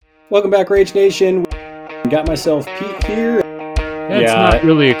Welcome back, Rage Nation. Got myself Pete here. That's not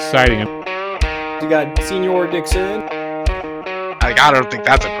really exciting. We got Senior Dixon. I don't think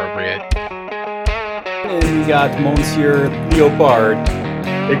that's appropriate. And we got Monsieur Leopard.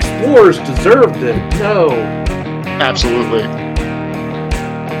 Explorers deserved it. No. Absolutely.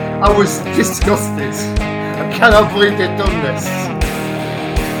 I was disgusted. I cannot believe they've done this.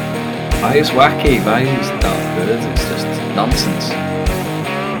 Why is wacky? Why is Darth good? It's just nonsense.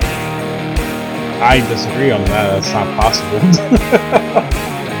 I disagree on that. That's not possible.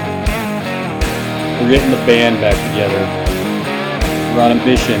 We're getting the band back together. We're on a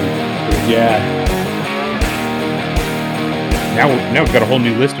mission. Yeah. Now we've got a whole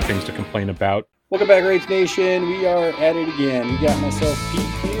new list of things to complain about. Welcome back, Rage Nation. We are at it again. We got myself Pete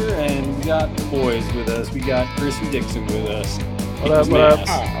here, and we got the boys with us. We got Chris and Dixon with us. What up?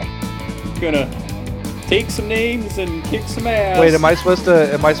 Gonna take some names and kick some ass. Wait, am I supposed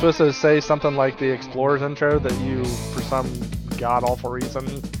to say something like the Explorers intro that you, for some god awful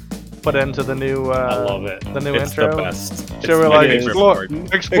reason, put into the new? I love it. The new It's intro. the best. Should we my like favorite part.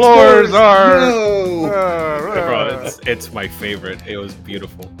 Explorers are? Bro, it's my favorite. It was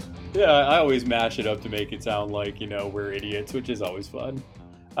beautiful. Yeah, I always mash it up to make it sound like, we're idiots, which is always fun.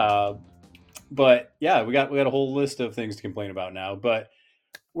 But yeah, we got a whole list of things to complain about now. But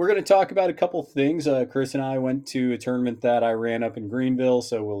we're going to talk about a couple things. Chris and I went to a tournament that I ran up in Greenville,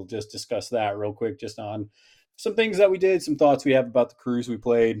 so we'll just discuss that real quick, just on some things that we did, some thoughts we have about the crews we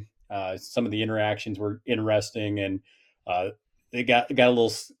played. Some of the interactions were interesting, and they got a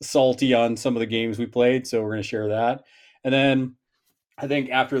little salty on some of the games we played, so we're going to share that. And then I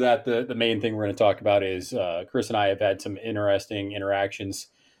think after that, the main thing we're going to talk about is Chris and I have had some interesting interactions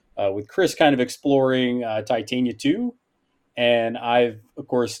with Chris kind of exploring Titania 2. And I'm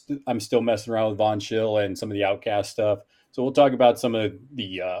still messing around with Von Schill and some of the Outcast stuff. So we'll talk about some of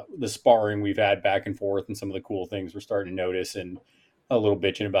the sparring we've had back and forth and some of the cool things we're starting to notice and a little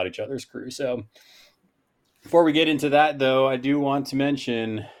bitching about each other's crew. So before we get into that, though, I do want to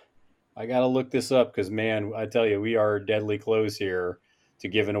mention I got to look this up because, man, I tell you, we are deadly close here to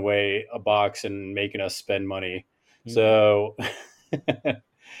giving away a box and making us spend money. Mm-hmm.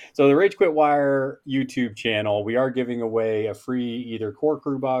 So the Rage Quit Wire YouTube channel, we are giving away a free either core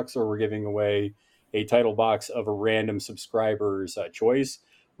crew box or we're giving away a title box of a random subscriber's choice.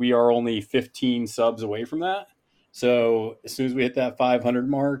 We are only 15 subs away from that. So as soon as we hit that 500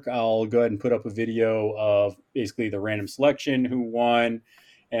 mark, I'll go ahead and put up a video of basically the random selection, who won.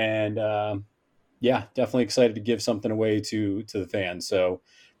 And definitely excited to give something away to the fans. So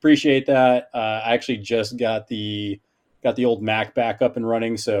appreciate that. I actually just got the old Mac back up and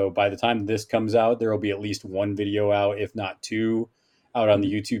running. So by the time this comes out, there will be at least one video out, if not two, out on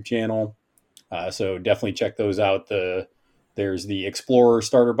the YouTube channel. So definitely check those out. There's the Explorer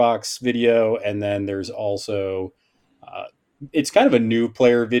starter box video. And then there's also, it's kind of a new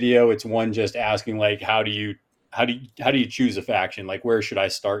player video. It's one just asking like, how do you choose a faction? Like, where should I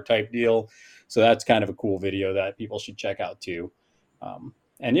start type deal. So that's kind of a cool video that people should check out too.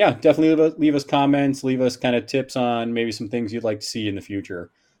 And yeah, definitely leave us comments, leave us kind of tips on maybe some things you'd like to see in the future.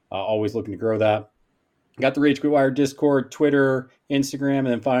 Always looking to grow that. Got the Rage Quit Wire Discord, Twitter, Instagram. And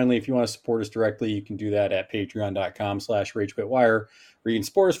then finally, if you want to support us directly, you can do that at patreon.com/RageQuitWire, where you can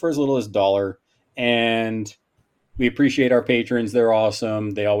support us for as little as $1. And we appreciate our patrons. They're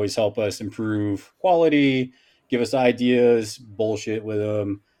awesome. They always help us improve quality, give us ideas, bullshit with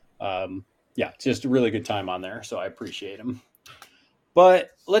them. It's just a really good time on there. So I appreciate them. But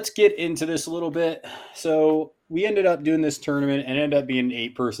let's get into this a little bit. So we ended up doing this tournament and ended up being an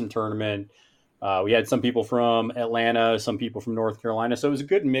 8-person tournament. We had some people from Atlanta, some people from North Carolina. So it was a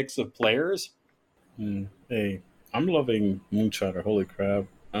good mix of players. Hey, I'm loving Moonshiner. Holy crap.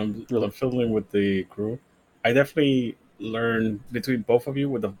 I'm fiddling with the crew. I definitely learned between both of you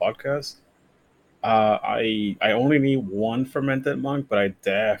with the podcast. I only need one fermented monk, but I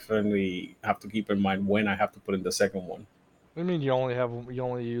definitely have to keep in mind when I have to put in the second one. What do you mean you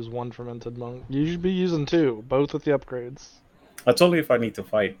only use one fermented monk? You should be using two, both with the upgrades. That's only if I need to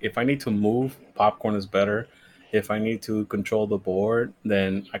fight. If I need to move, popcorn is better. If I need to control the board,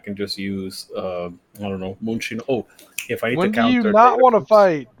 then I can just use Moonshine. Oh, if I need to counter. When do you not want to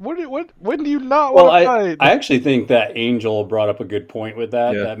fight? When do you not want to fight? I actually think that Angel brought up a good point with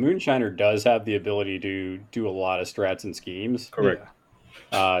that. Yeah. That Moonshiner does have the ability to do a lot of strats and schemes. Correct.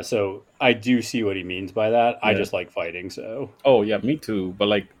 Yeah. So I do see what he means by that. Yeah. I just like fighting, so. Oh yeah, me too. But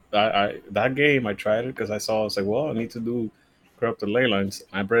like that game, I tried it because I was like, well, I need to grab the ley lines.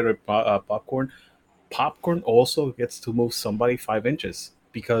 I bred with popcorn. Popcorn also gets to move somebody 5 inches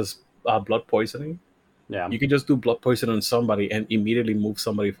because blood poisoning. Yeah. You can just do blood poison on somebody and immediately move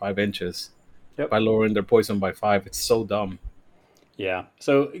somebody 5 inches Yep. by lowering their poison by 5. It's so dumb. Yeah.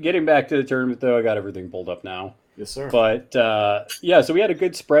 So getting back to the tournament, though, I got everything pulled up now. Yes, sir. But yeah, so we had a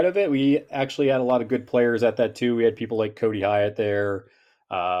good spread of it. We actually had a lot of good players at that too. We had people like Cody Hyatt there.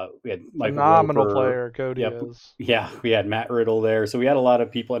 We had Michael Phenomenal Roper. player, Cody Yep. is. Yeah, we had Matt Riddle there. So we had a lot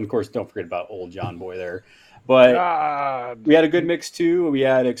of people, and of course, don't forget about old John Boy there. But God. we had a good mix too. We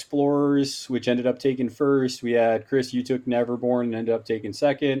had Explorers, which ended up taking first. We had Chris, you took Neverborn and ended up taking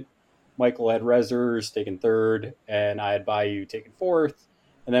second. Michael had Rezzers taking third, and I had Bayou taking fourth.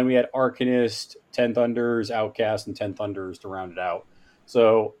 And then we had Arcanist, 10 Thunders, Outcast, and 10 Thunders to round it out.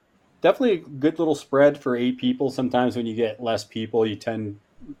 So definitely a good little spread for 8 people. Sometimes when you get less people, you tend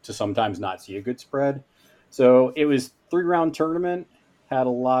to sometimes not see a good spread. So it was 3-round tournament, had a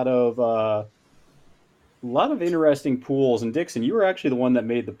lot of interesting pools. And Dixon, you were actually the one that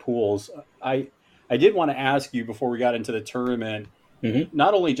made the pools. I did want to ask you before we got into the tournament,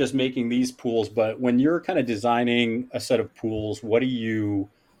 not only just making these pools, but when you're kind of designing a set of pools, what are you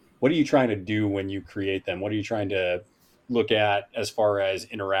trying to do when you create them? What are you trying to look at as far as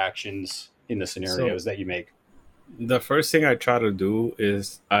interactions in the scenarios that you make? The first thing I try to do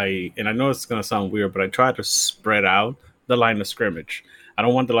is and I know it's going to sound weird, but I try to spread out the line of scrimmage. I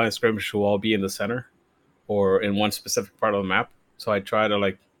don't want the line of scrimmage to all be in the center or in one specific part of the map. So I try to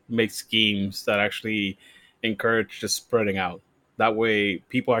like make schemes that actually encourage just spreading out. That way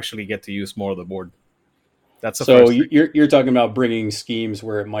people actually get to use more of the board. That's the so first thing. You're talking about bringing schemes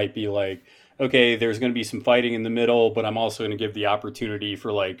where it might be like, okay, there's going to be some fighting in the middle, but I'm also going to give the opportunity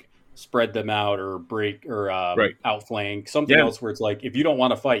for like spread them out or break or outflank something else where it's like, if you don't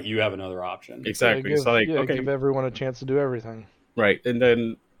want to fight, you have another option. Exactly. Give everyone a chance to do everything. Right. And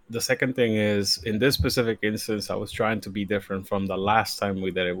then the second thing is, in this specific instance, I was trying to be different from the last time we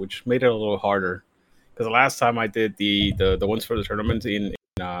did it, which made it a little harder. Because the last time I did the ones for the tournament in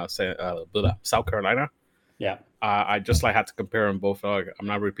South Carolina, I just like had to compare them both. I'm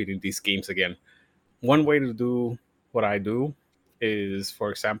not repeating these schemes again. One way to do what I do is, for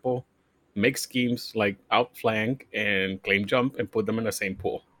example, make schemes like outflank and claim jump and put them in the same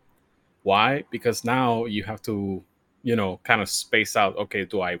pool. Why? Because now you have to, kind of space out. Okay,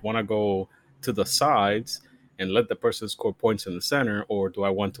 do I want to go to the sides and let the person score points in the center, or do I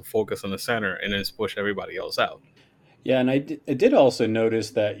want to focus on the center and then push everybody else out? Yeah, and I did also notice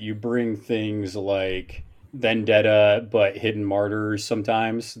that you bring things like Vendetta, but Hidden Martyrs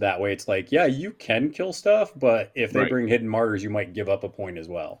sometimes. That way it's like, yeah, you can kill stuff, but if they bring Hidden Martyrs, you might give up a point as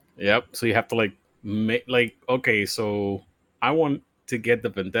well. Yep, so you have to okay, so I want to get the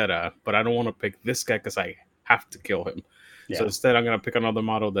Vendetta, but I don't want to pick this guy because I have to kill him. Yeah. So instead, I'm going to pick another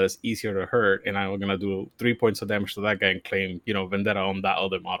model that is easier to hurt, and I'm going to do 3 points of damage to that guy and claim, Vendetta on that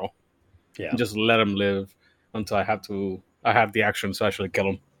other model. Yeah. And just let him live until I have the action to actually kill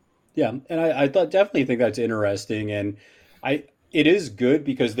him. Yeah, and I definitely think that's interesting, and it is good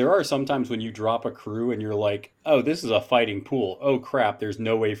because there are sometimes when you drop a crew and you're like, oh, this is a fighting pool. Oh, crap, there's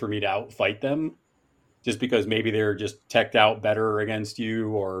no way for me to outfight them just because maybe they're just teched out better against you,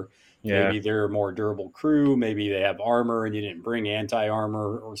 or maybe they're a more durable crew. Maybe they have armor and you didn't bring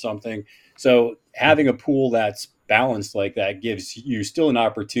anti-armor or something. So having a pool that's balanced like that gives you still an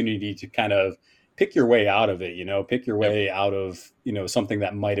opportunity to kind of pick your way out of it, pick your way out of, something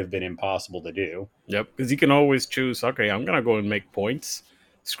that might have been impossible to do. Yep. Because you can always choose, okay, I'm going to go and make points.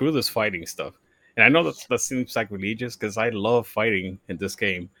 Screw this fighting stuff. And I know that seems sacrilegious because I love fighting in this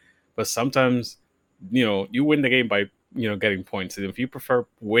game. But sometimes, you win the game by, getting points. And if you prefer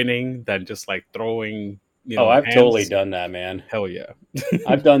winning than just like throwing, I've totally done that, man. Hell yeah.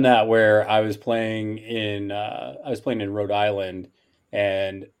 I've done that where I was playing in Rhode Island,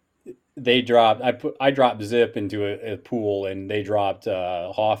 and they dropped. I dropped Zip into a pool, and they dropped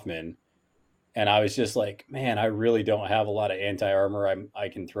Hoffman, and I was just like, man, I really don't have a lot of anti-armor I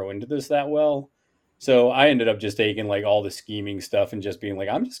can throw into this that well. So I ended up just taking like all the scheming stuff and just being like,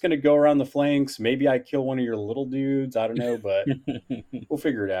 I'm just going to go around the flanks. Maybe I kill one of your little dudes. I don't know, but we'll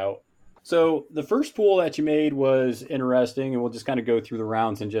figure it out. So the first pool that you made was interesting, and we'll just kind of go through the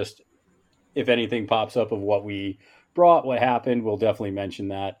rounds and just, if anything pops up of what we brought, what happened, we'll definitely mention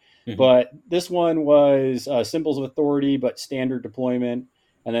that. Mm-hmm. But this one was Symbols of Authority, but standard deployment.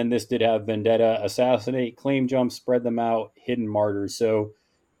 And then this did have Vendetta, Assassinate, Claim Jump, Spread Them Out, Hidden Martyrs. So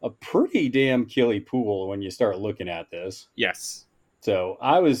a pretty damn killy pool when you start looking at this. Yes. So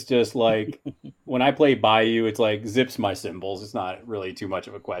I was just like, when I play Bayou, it's like Zip's my symbols. It's not really too much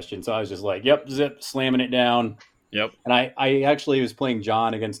of a question. So I was just like, yep, Zip, slamming it down. Yep. And I actually was playing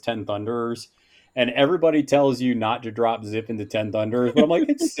John against 10 Thunderers. And everybody tells you not to drop Zip into 10 Thunders, but I'm like,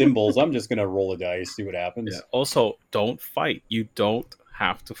 it's symbols. I'm just gonna roll a dice, see what happens. Yeah. Also, don't fight. You don't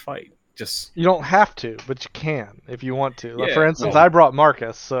have to fight. Just You don't have to, but you can if you want to. Like, Yeah, for instance, no. I brought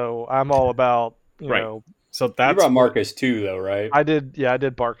Marcus, so I'm all about Right. know. so You that's brought Marcus too, though, right? I did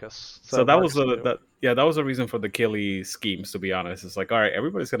Barkus. so that was Barkus too. that was the reason for the Killy schemes. To be honest, it's like, all right,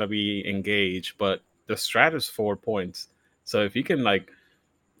 everybody's gonna be engaged, but the strat is 4 points. So if you can, like,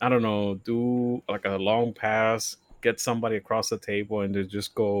 I don't know, do like a long pass, get somebody across the table, and to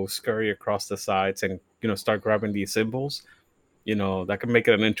just go scurry across the sides and start grabbing these symbols, that can make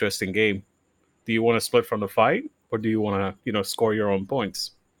it an interesting game. Do you want to split from the fight, or do you want to score your own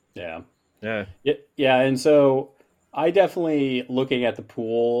points? Yeah. Yeah. Yeah, and so I definitely, looking at the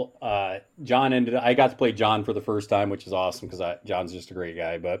pool, I got to play John for the first time, which is awesome because John's just a great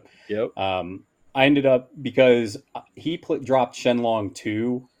guy. But Yep. I ended up, because he dropped Shenlong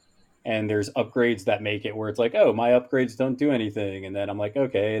 2, and there's upgrades that make it where it's like, oh, my upgrades don't do anything. And then I'm like,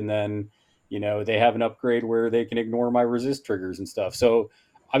 okay. And then, they have an upgrade where they can ignore my resist triggers and stuff. So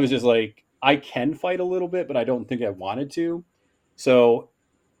I was just like, I can fight a little bit, but I don't think I wanted to. So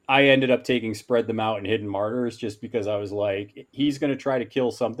I ended up taking Spread Them Out and Hidden Martyrs just because I was like, he's going to try to kill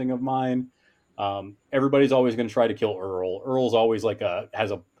something of mine. Everybody's always going to try to kill Earl. Earl's always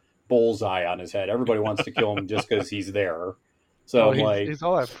has a bullseye on his head. Everybody wants to kill him just because he's there. So he's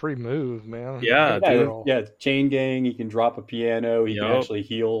all that free move, man. Yeah, dude. Yeah, Chain Gang. He can drop a piano. He can Yup. actually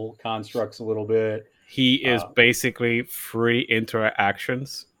heal constructs a little bit. He is basically free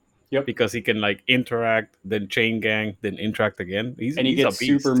interactions. Yep. Because he can interact, then chain gang, then interact again. He's He gets a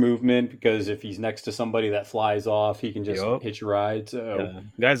beast. super movement because if he's next to somebody that flies off, he can just Yup. hitch a ride. So Yeah.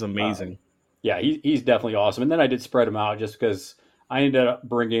 Guy's amazing. yeah, he's definitely awesome. And then I did Spread him out just because I ended up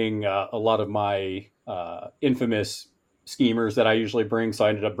bringing a lot of my infamous schemers that I usually bring. So I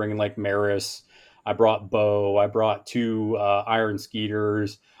ended up bringing Maris. I brought Bo. I brought 2 Iron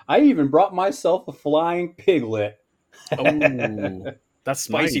Skeeters. I even brought myself a Flying Piglet. Oh, that's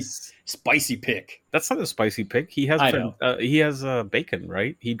Spicy pick. That's not a spicy pick. He has I know. he has bacon,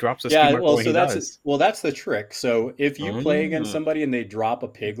 right? He drops a Yeah, schema well, when so he that's dies. that's the trick. So if you play against somebody and they drop a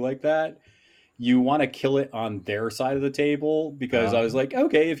pig like that, you want to kill it on their side of the table, because I was like,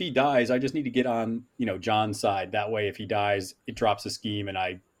 okay, if he dies, I just need to get on John's side. That way, if he dies, it drops a scheme and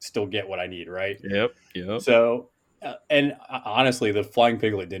I still get what I need, right? Yep. So, and honestly, the Flying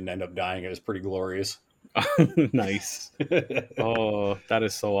Piglet didn't end up dying. It was pretty glorious. Nice. Oh, that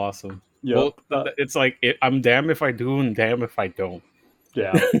is so awesome. Yep. Well, it's like I'm damned if I do and damned if I don't.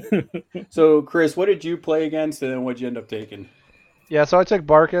 Yeah. So, Chris, what did you play against, and then what'd you end up taking? Yeah, so I took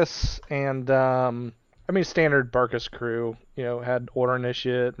Barkus and standard Barkus crew. Had Order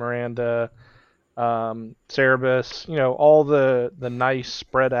Initiate, Miranda, Cerebus. All the nice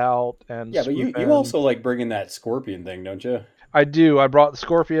spread out and Yeah, but you also like bringing that Scorpion thing, don't you? I do. I brought the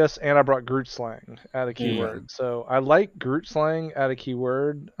Scorpius and I brought Groot Slang at a keyword. So I like Groot Slang at a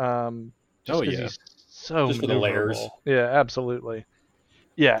keyword. He's so just for the layers. maneuverable. Yeah, absolutely.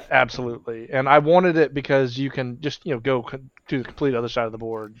 Yeah, absolutely. And I wanted it because you can just go to the complete other side of the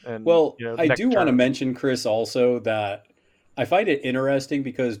board. And I next do want to turn. mention, Chris, also that I find it interesting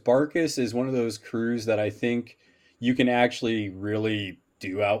because Barkus is one of those crews that I think you can actually really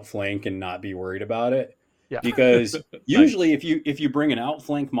do outflank and not be worried about it. Yeah. Because usually if you bring an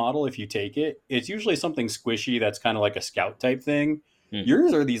outflank model, if you take it, it's usually something squishy that's kind of like a scout type thing.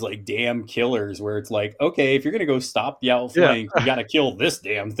 Yours are these damn killers where it's like, okay, if you're gonna go stop the outflank, you gotta kill this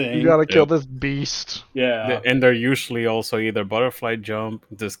damn thing. You gotta kill this beast. Yeah. And they're usually also either butterfly jump,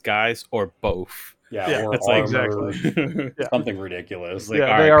 disguise, or both. Yeah, or That's armor, exactly. something ridiculous. Like,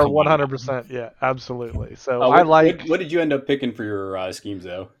 yeah, all they right, are come on. 100%. Yeah, absolutely. So what did you end up picking for your schemes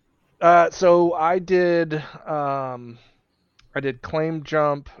though? So I did Claim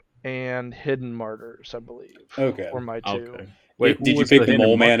Jump and Hidden Martyrs, I believe. Okay. Were my 2. Okay. Wait, did you pick the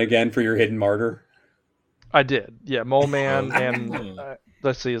Mole Man again for your Hidden Martyr? I did. Yeah, Mole Man and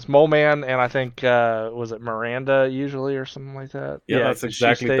let's see, it's Mole Man and I think was it Miranda usually or something like that? Yeah, that's 'cause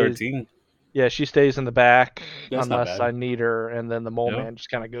exactly 13. Yeah, she stays in the back That's not unless bad. I need her, and then the Mole Yeah. Man just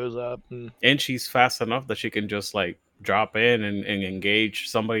kind of goes up. And she's fast enough that she can just drop in and engage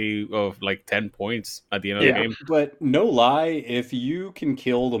somebody of 10 points at the end of the game. But no lie, if you can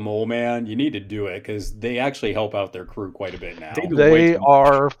kill the Mole Man, you need to do it because they actually help out their crew quite a bit now. They do. way They too much.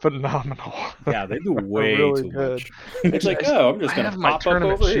 are phenomenal. Yeah, they do way really too good. much. It's like, oh, I'm just I gonna have my pop up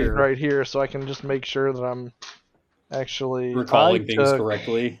tournament over sheet here, right here, so I can just make sure that I'm actually recalling I things took-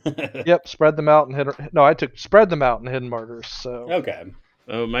 correctly. Yep, spread them out and hidden. No, I took spread them out and hidden martyrs. So Okay.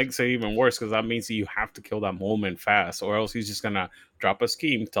 It makes it even worse because that means you have to kill that moment fast, or else he's just gonna drop a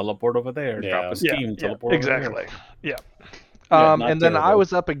scheme, teleport over there, drop a scheme, teleport over there. Yeah. Not and then I terrible.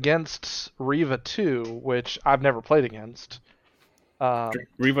 was up against Riva 2, which I've never played against.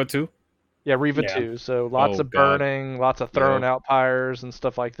 Riva 2? Yeah, Riva Yeah. 2. So lots Oh, of God. burning, lots of throwing out pyres and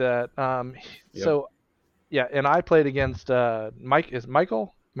stuff like that. So, yeah, and I played against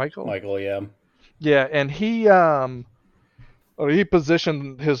Michael? Michael, yeah. Yeah, and he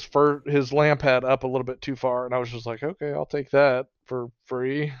positioned his lamp pad up a little bit too far, and I was just like, okay, I'll take that for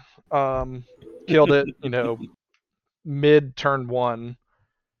free. Killed it, mid turn 1.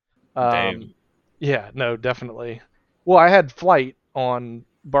 Damn. Yeah, no, definitely. Well, I had flight on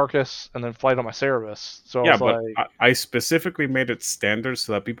Barcus and then flight on my Cerebus, so I was like, I specifically made it standard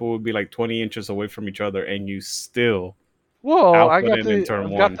so that people would be like 20 inches away from each other, and you still. well, I've output it in turn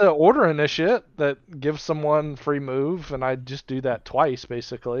got one. the order initiate that gives someone free move, and I just do that twice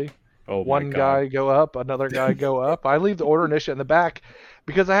basically. Oh, One my God. guy go up, another guy go up. I leave the order initiate in the back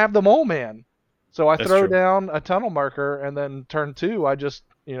because I have the mole man. So I That's throw true. down a tunnel marker, and then turn 2, I just,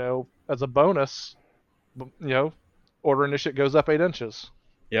 as a bonus, order initiate goes up 8 inches.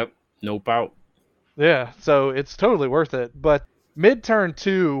 Yep. Nope out. Yeah, so it's totally worth it. But mid turn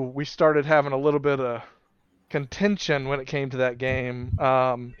 2, we started having a little bit of contention when it came to that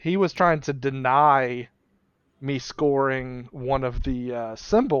game. He was trying to deny me scoring one of the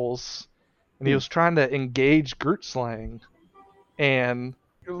symbols, and he was trying to engage Groot Slang, and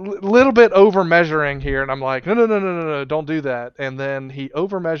a little bit over measuring here, and I'm like, no, don't do that. And then he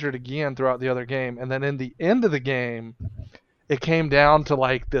over measured again throughout the other game, and then in the end of the game, it came down to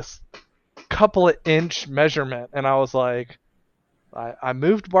like this couple of inch measurement, and I was like, I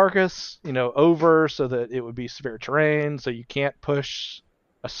moved Barcus, over so that it would be severe terrain, so you can't push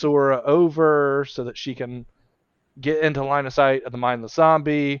Asura over so that she can get into line of sight of the mind of the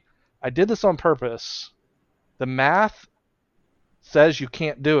zombie. I did this on purpose. The math says you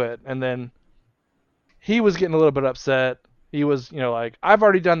can't do it, and then he was getting a little bit upset. He was, like, I've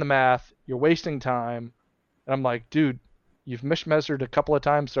already done the math. You're wasting time. And I'm like, dude, you've mismeasured a couple of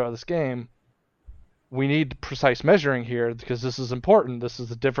times throughout this game. We need precise measuring here because this is important. This is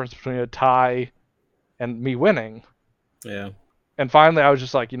the difference between a tie and me winning. Yeah. And finally, I was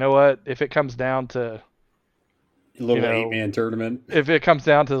just like, you know what? If it comes down to A little 8-man tournament. If it comes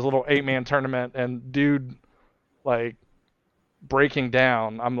down to this little 8-man tournament and dude, like, breaking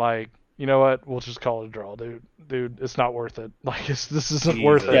down, I'm like, you know what? We'll just call it a draw, dude. Dude, it's not worth it. Like, this isn't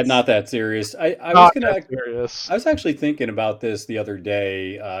worth it. Yeah, not that serious. I was actually thinking about this the other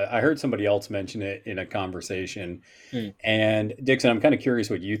day. I heard somebody else mention it in a conversation. And Dixon, I'm kind of curious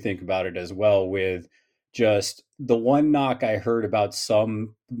what you think about it as well, with just the one knock I heard about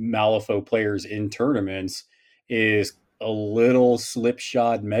some Malifaux players in tournaments is a little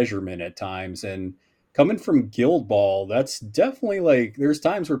slipshod measurement at times. And coming from Guild Ball, that's definitely like, there's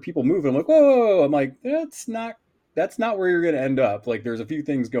times where people move and I'm like, whoa, I'm like, that's not where you're going to end up. Like, there's a few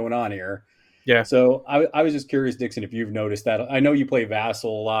things going on here. Yeah. So I was just curious, Dixon, if you've noticed that. I know you play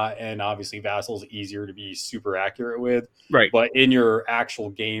Vassal a lot, and obviously Vassal's easier to be super accurate with. Right. But in your actual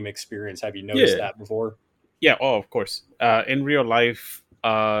game experience, have you noticed that before? Yeah. Oh, of course. In real life,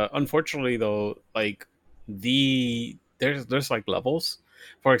 unfortunately though, like there's like levels.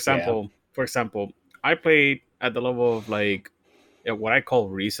 For example, I played at the level of like what I call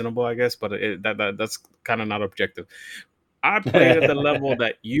reasonable, I guess, but that's kind of not objective. I played at the level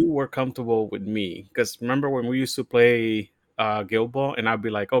that you were comfortable with me, because remember when we used to play Guild Ball, and I'd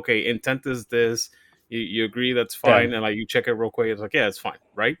be like, okay, intent is this. You agree that's fine, and like you check it real quick. It's like, yeah, it's fine,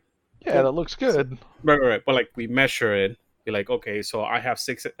 right? Yeah, that looks good. Right. But like we measure it. Be like, okay, so I have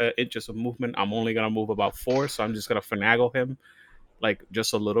 6 inches of movement. I'm only gonna move about 4, so I'm just gonna finagle him like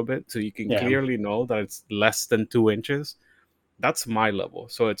just a little bit, so you can clearly know that it's less than 2 inches. That's my level,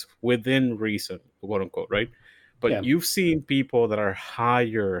 so it's within reason, quote unquote, right? But you've seen people that are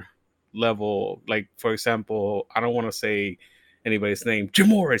higher level, like for example, I don't want to say anybody's name, Jim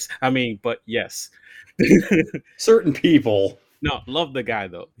Morris. I mean, but yes, certain people. No, love the guy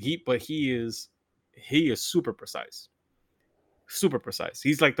though. He is super precise. Super precise.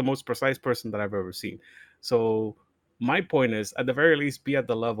 He's like the most precise person that I've ever seen. So my point is, at the very least, be at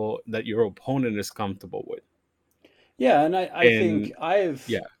the level that your opponent is comfortable with. Yeah, and I think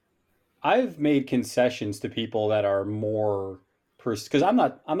I've made concessions to people that are more because I'm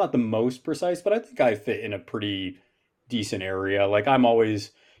not the most precise, but I think I fit in a pretty decent area. Like, I'm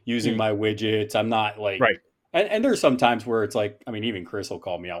always using my widgets. I'm not like And there's some times where it's like, I mean, even Chris will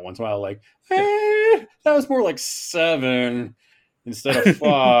call me out once in a while, like, that was more like 7 instead of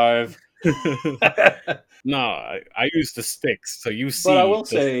 5. No, I use the sticks, so you see. But I will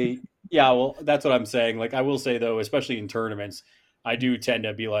say, yeah, well, that's what I'm saying. Like, I will say though, especially in tournaments, I do tend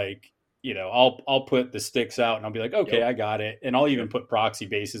to be like, I'll put the sticks out and I'll be like, okay, Yep. I got it, and I'll even put proxy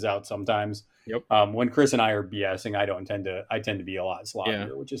bases out sometimes. Yep. When Chris and I are BSing, I tend to be a lot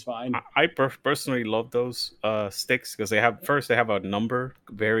sloppier, which is fine. I personally love those sticks because they have a number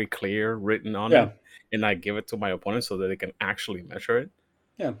very clear written on it, and I give it to my opponent so that they can actually measure it.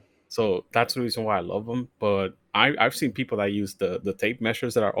 Yeah. So that's the reason why I love them. But I've seen people that use the tape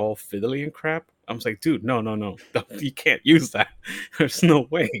measures that are all fiddly and crap. I'm just like, dude, no, you can't use that. There's no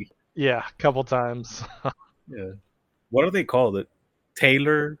way. Yeah, a couple times. Yeah. What are they called? It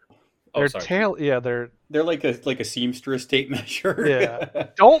Taylor. They're they're like a seamstress tape measure. Yeah.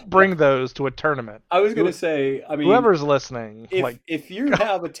 Don't bring those to a tournament. I was gonna say, I mean, whoever's listening, if you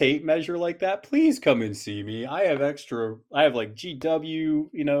have a tape measure like that, please come and see me. I have like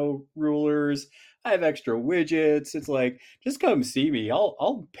GW, rulers. I have extra widgets. It's like, just come see me.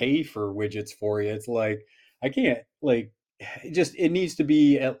 I'll pay for widgets for you. It's like, I can't, like, it needs to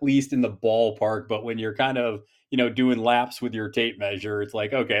be at least in the ballpark. But when you're kind of, doing laps with your tape measure, it's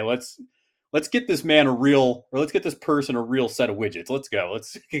like, okay, let's get this man let's get this person a real set of widgets. Let's go.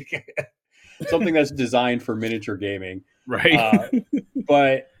 Let's something that's designed for miniature gaming. Right.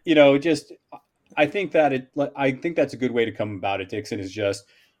 But, I think that's a good way to come about it, Dixon, is just,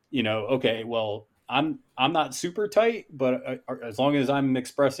 okay, well, I'm not super tight, but as long as I'm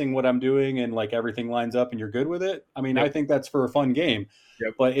expressing what I'm doing and like everything lines up and you're good with it, I mean, I think that's for a fun game.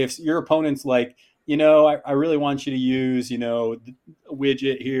 Yep. But if your opponent's like, I really want you to use, a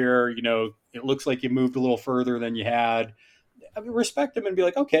widget here, it looks like you moved a little further than you had. I mean, respect them and be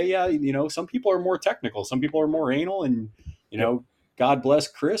like, okay, yeah, some people are more technical, some people are more anal, and, God bless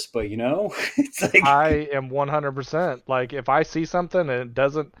Chris, but, it's like... I am 100%. Like, if I see something and it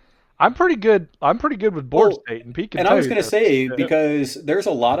doesn't... I'm pretty good with board state, and Pete can tell you. And I was going to say, because there's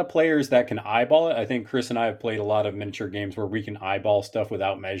a lot of players that can eyeball it. I think Chris and I have played a lot of miniature games where we can eyeball stuff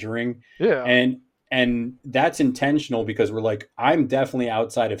without measuring. Yeah. And that's intentional because we're like, I'm definitely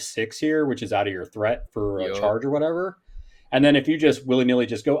outside of 6 here, which is out of your threat for a charge or whatever. And then if you just willy-nilly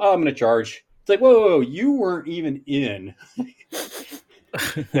just go, oh, I'm going to charge. It's like, whoa, you weren't even in.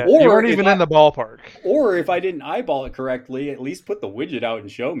 Yeah, you weren't even in the ballpark. Or if I didn't eyeball it correctly, at least put the widget out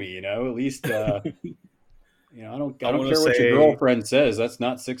and show me, at least, I don't care what your girlfriend says. That's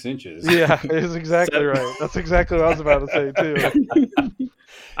not 6 inches. Yeah, it's exactly right. That's exactly what I was about to say too.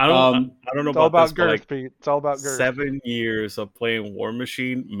 I don't know it's all about this, girth, Pete. It's all about girth. 7 years of playing War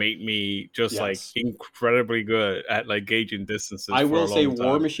Machine made me just like incredibly good at like gauging distances. I will say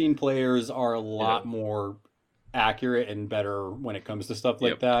War Machine players are a lot more accurate and better when it comes to stuff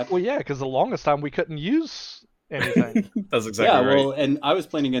like that. Well, yeah, because the longest time we couldn't use anything. That's exactly right. Well, and I was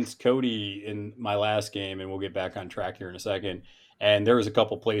playing against Cody in my last game, and we'll get back on track here in a second. And there was a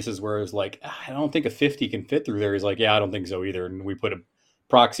couple places where it was like, I don't think a 50 can fit through there. He's like, yeah, I don't think so either. And we put a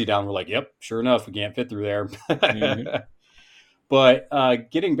proxy down. We're like, yep, sure enough, we can't fit through there. Mm-hmm.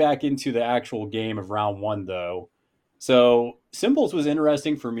 But getting back into the actual game of round 1, though. So Symbols was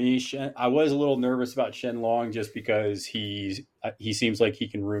interesting for me. I was a little nervous about Shenlong just because he seems like he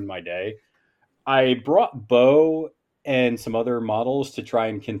can ruin my day. I brought Bo and some other models to try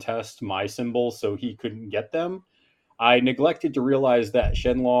and contest my symbols so he couldn't get them. I neglected to realize that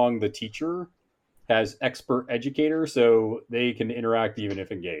Shenlong, the teacher, has expert educator, so they can interact even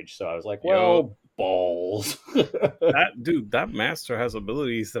if engaged. So I was like, well, balls. that master has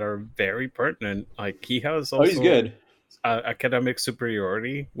abilities that are very pertinent. Like he has also he's good. Academic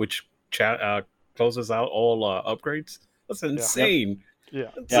superiority, which closes out all upgrades. That's insane. Yeah.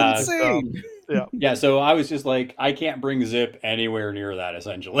 That's insane. Yeah. So I was just like, I can't bring Zip anywhere near that,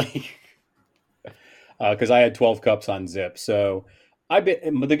 essentially. Because I had 12 cups on Zip. So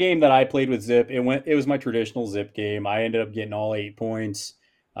the game that I played with Zip, it was my traditional Zip game. I ended up getting all 8 points,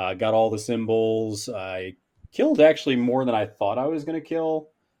 got all the symbols. I killed actually more than I thought I was going to kill.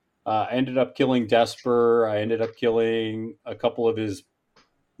 I ended up killing Desper. I ended up killing a couple of his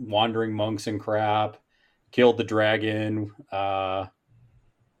wandering monks and crap. Killed the dragon.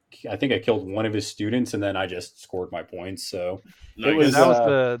 I think I killed one of his students, and then I just scored my points. So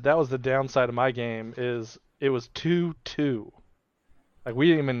that was the downside of my game. Is it was 2-2. Like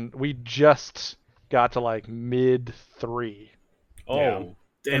we just got to like mid 3. Oh, yeah.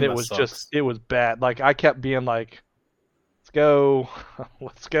 Damn, and it was bad. Like I kept being like,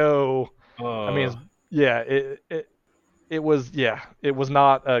 let's go. I mean, it was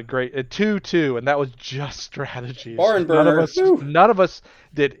not a great 2-2, and that was just strategies. Barn burner. None of us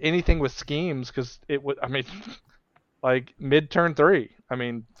did anything with schemes because it was. I mean, like mid turn 3. I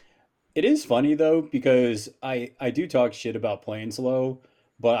mean, It is funny though because I do talk shit about playing slow,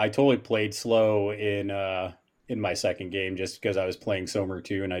 but I totally played slow in my second game just because I was playing Somer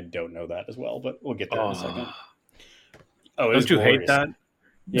 2 and I don't know that as well, but we'll get there in a second. Oh, it was Don't you hate glorious. that?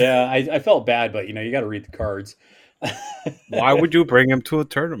 Yeah, I felt bad, but you got to read the cards. Why would you bring him to a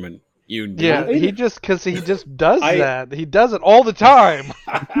tournament? You knew. Yeah, I- he just does I- that. He does it all the time.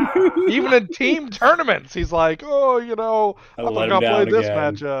 Even in team tournaments, he's like, "Oh, I let think him I'll play down this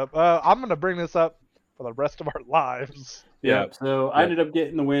again. matchup. I'm gonna bring this up for the rest of our lives." Yeah, so I ended up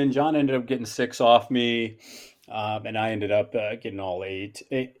getting the win. John ended up getting 6 off me, and I ended up getting all 8.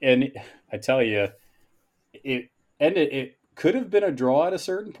 And I tell you, it could have been a draw at a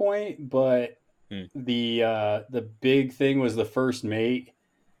certain point, but the big thing was the first mate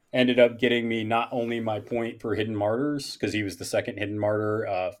ended up getting me not only my point for Hidden Martyrs, because he was the second Hidden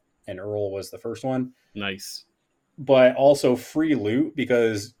Martyr, and Earl was the first one, Nice. but also free loot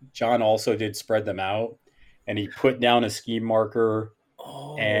because John also did spread them out, and he put down a scheme marker,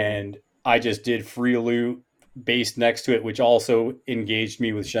 and I just did free loot based next to it, which also engaged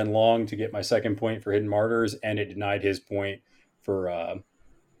me with Shenlong to get my second point for Hidden Martyrs, and it denied his point for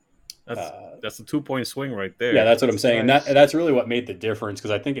That's a 2-point swing right there. yeah, that's what I'm saying. Nice. And that's really what made the difference,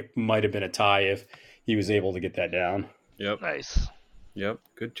 because I think it might have been a tie if he was able to get that down. Yep. Nice. Yep.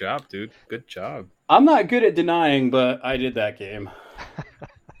 Good job, dude. Good job. I'm not good at denying, but I did that game.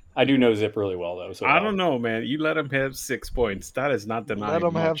 I do know Zip really well, though. So I don't know, man. You let him have 6 points. That is not denying. Let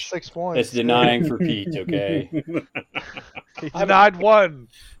him have much. 6 points. It's denying for Pete, okay? He denied 1.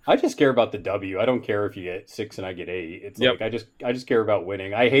 I just care about the W. I don't care if you get 6 and I get 8. It's Yep. like I just care about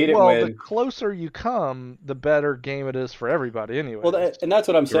winning. I hate it Well, when the closer you come, the better game it is for everybody. Anyway. and that's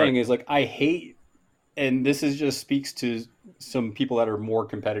what I'm saying right. is like I hate, and this is just speaks to some people that are more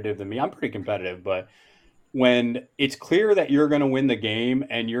competitive than me. I'm pretty competitive, but when it's clear that you're going to win the game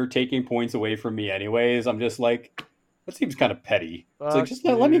and you're taking points away from me anyways, I'm just like, that seems kind of petty. It's like, Fuck just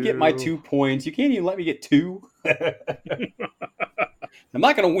let me get my you. 2 points. You can't even let me get 2. I'm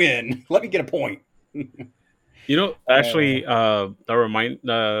not going to win. Let me get a point. Actually,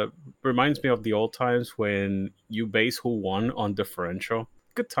 that reminds me of the old times when you base who won on differential.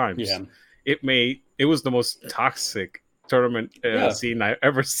 Good times. Yeah. It was the most toxic tournament scene I've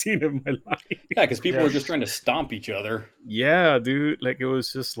ever seen in my life. Yeah, because people Yeah. were just trying to stomp each other. Yeah, dude. Like, it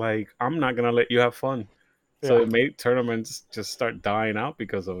was just like, I'm not gonna let you have fun. So Yeah. it made tournaments just start dying out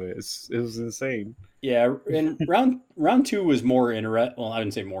because of it. It was insane. Yeah, and round 2 was more interesting. Well, I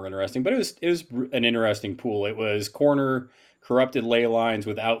wouldn't say more interesting, but it was an interesting pool. It was corner, corrupted ley lines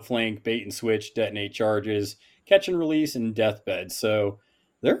with outflank, bait and switch, detonate charges, catch and release, and deathbed. So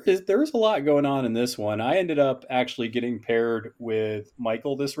there is a lot going on in this one. I ended up actually getting paired with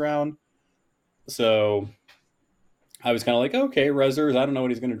Michael this round, so I was kind of like, okay, Rezzers, I don't know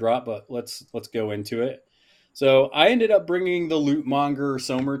what he's going to drop, but let's go into it. So I ended up bringing the Lootmonger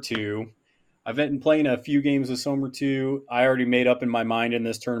Somer 2. I've been playing a few games with Somer 2. I already made up in my mind in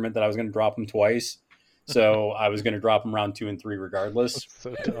this tournament that I was going to drop him twice. So I was going to drop him round 2 and 3 regardless. That's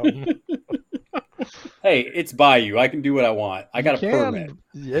so dumb. Hey, it's Bayou. I can do what I want. I got a You permit. can.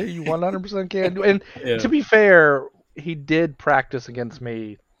 Yeah, you 100% can. And Yeah. to be fair, he did practice against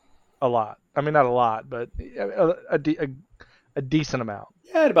me a lot. I mean, not a lot, but a decent amount.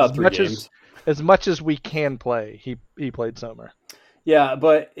 Yeah, I had about As 3 much games. As much as we can play, he played Somer. Yeah,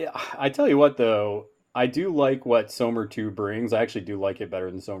 but I tell you what, though, I do like what Somer 2 brings. I actually do like it better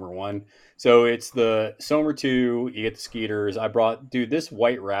than Somer 1. So it's the Somer 2, you get the Skeeters. I brought, dude, this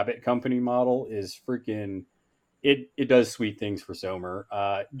White Rabbit Company model is freaking, it does sweet things for Somer.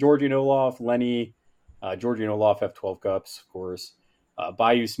 Georgian Olaf, Lenny, Georgian Olaf have 12 cups, of course.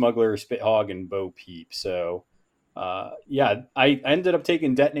 Bayou Smuggler, Spithog, and Bo Peep. So, yeah, I ended up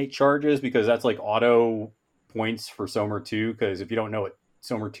taking Detonate Charges because that's like auto points for Somer 2, because if you don't know what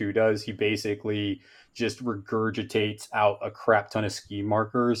Somer 2 does, he basically just regurgitates out a crap ton of scheme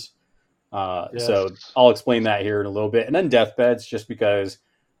markers. So I'll explain that here in a little bit. And then deathbeds, just because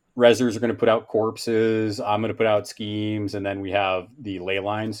Rezzers are going to put out corpses, I'm going to put out schemes, and then we have the ley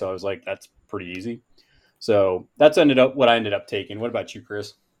line. So I was like, that's pretty easy. So that's what I ended up taking. What about you,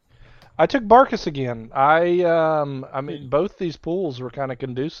 Chris? I took Barkus again. I mean, both these pools were kind of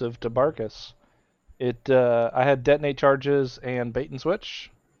conducive to Barkus. I had detonate charges and bait and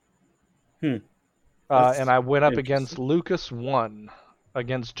switch. And I went up against Lucas 1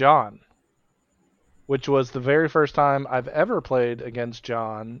 against John, which was the very first time I've ever played against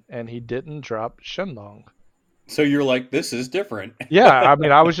John, and he didn't drop Shenlong. So you're like, this is different. Yeah, I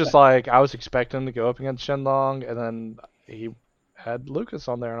mean, I was just like, I was expecting to go up against Shenlong, and then he had Lucas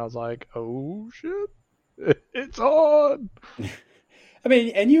on there, and I was like, oh shit, it's on. I mean,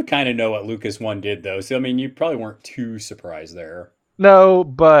 and you kind of know what Lucas 1 did, though. So, I mean, you probably weren't too surprised there. No,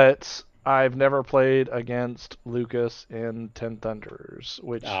 but I've never played against Lucas in Ten Thunders,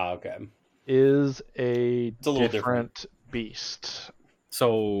 which Okay. is a little different beast.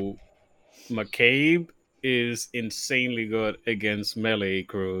 So McCabe is insanely good against melee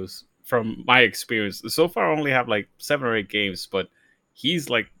crews from my experience. So far I only have like 7 or 8 games, but he's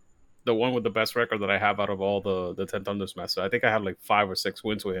like the one with the best record that I have out of all the Ten Thunders matches. So I think I have like 5 or 6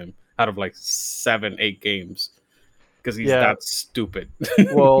 wins with him out of like 7, 8 games. Because he's that stupid.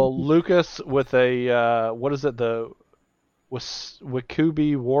 Well, Lucas with a what is it, the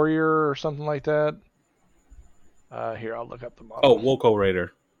Wikubi Warrior or something like that? Here, I'll look up the model. Oh, Woko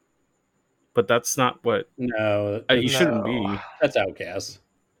Raider. But that's not what. No, he shouldn't be. That's Outcast.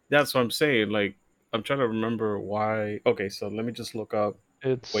 That's what I'm saying. Like, I'm trying to remember why. Okay, so let me just look up.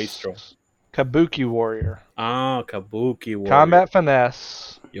 It's Wastrel. Kabuki Warrior. Ah, Kabuki Warrior. Combat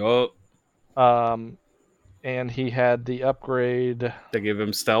Finesse. Yup. And he had the upgrade. They give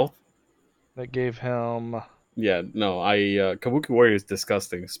him stealth. That gave him. Yeah, no, Kabuki Warrior is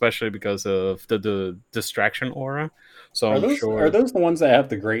disgusting, especially because of the distraction aura. So are those the ones that have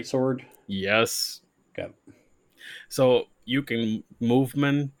the great sword? Yes. Okay. So you can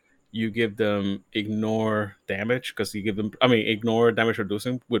movement. You give them ignore damage because you give them. I mean, ignore damage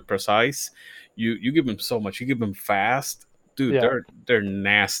reducing with precise. You give them so much. You give them fast, dude. Yeah. They're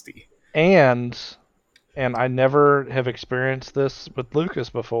nasty. And I never have experienced this with Lucas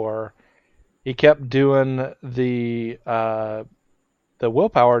before. He kept doing the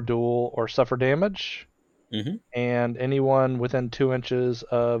willpower duel or suffer damage, and anyone within 2 inches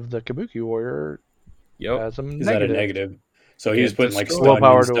of the Kabuki Warrior has them negative. Is that a negative? So he was putting like stun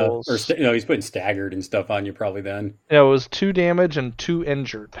willpower and stuff, duels. or he's putting staggered and stuff on you probably then. Yeah, it was 2 damage and 2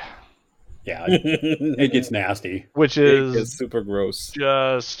 injured. Yeah, it gets nasty. Which is super gross.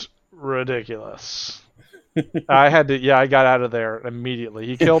 Just ridiculous. I got out of there immediately.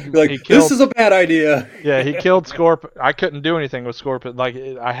 He killed. This is a bad idea. Yeah, he killed Scorpion. I couldn't do anything with Scorpion. Like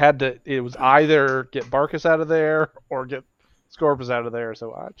I had to. It was either get Barkus out of there or get Scorpius out of there.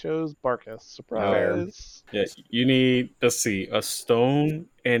 So I chose Barkus. Surprise. Yeah, you need, let's see, a stone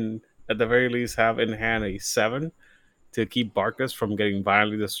and at the very least have in hand a 7 to keep Barkus from getting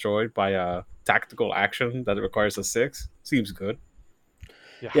violently destroyed by a tactical action that requires a 6. Seems good.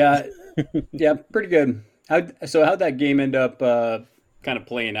 Yeah, pretty good. How'd that game end up kind of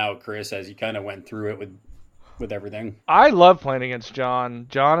playing out, Chris, as you kind of went through it with everything? I love playing against John.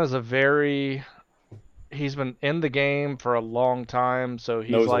 John is he's been in the game for a long time, so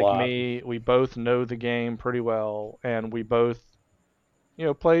he's like me. We both know the game pretty well, and we both,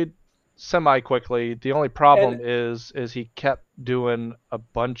 played semi-quickly. The only problem is he kept doing a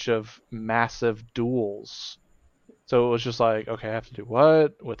bunch of massive duels. So it was just like, okay, I have to do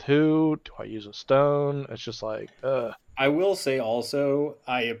what? With who? Do I use a stone? It's just like, I will say also,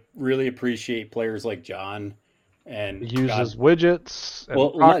 I really appreciate players like John. And he uses widgets. And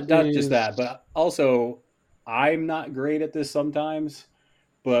well, not just that, but also I'm not great at this sometimes.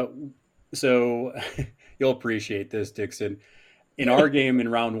 But so you'll appreciate this, Dixon. In our game in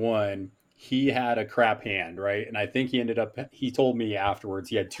round 1, he had a crap hand, right? And I think he told me afterwards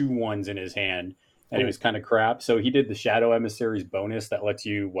he had 2 1s in his hand. And it was kind of crap. So he did the Shadow Emissaries bonus that lets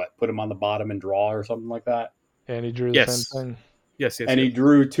you, put him on the bottom and draw or something like that. And he drew the same thing. Yes. And he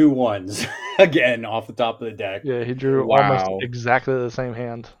drew 2 1s again off the top of the deck. Yeah, he drew almost exactly the same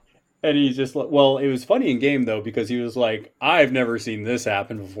hand. And he's just like, well, it was funny in game, though, because he was like, I've never seen this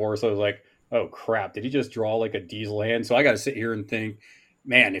happen before. So I was like, oh, crap. Did he just draw like a diesel hand? So I got to sit here and think,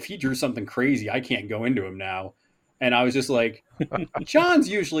 man, if he drew something crazy, I can't go into him now. And I was just like, John's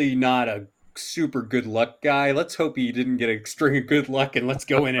usually not a super good luck guy. Let's hope he didn't get a string of good luck and let's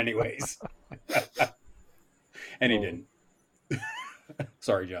go in anyways. And he didn't.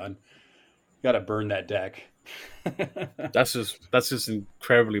 Sorry, John. Gotta burn that deck. That's just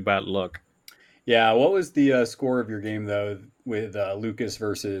incredibly bad luck. Yeah, what was the score of your game though with Lucas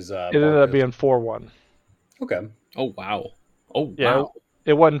versus it ended up being 4-1. Okay. Oh wow. Oh yeah, wow.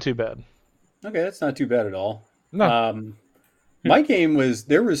 It wasn't too bad. Okay, that's not too bad at all. No. My game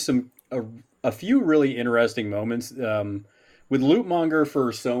there was a few really interesting moments with Lootmonger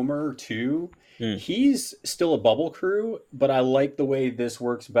for Somer 2. He's still a bubble crew, but I like the way this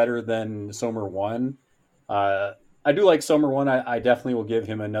works better than Somer 1. I do like Somer 1. I definitely will give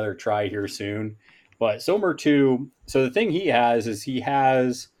him another try here soon. But Somer 2, so the thing he has is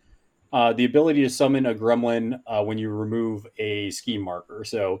the ability to summon a gremlin when you remove a scheme marker.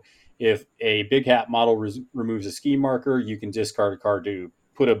 So if a Big Hat model removes a scheme marker, you can discard a card to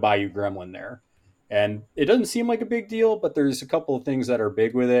put a Bayou Gremlin there. And it doesn't seem like a big deal, but there's a couple of things that are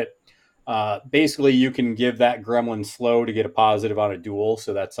big with it. Basically, you can give that gremlin slow to get a positive on a duel,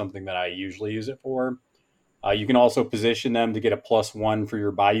 so that's something that I usually use it for. You can also position them to get a +1 for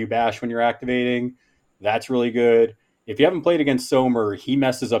your Bayou Bash when you're activating. That's really good. If you haven't played against Somer, he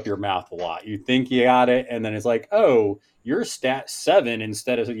messes up your math a lot. You think you got it, and then it's like, oh, you're stat 7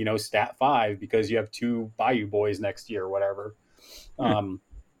 instead of stat 5 because you have 2 Bayou boys next to you or whatever.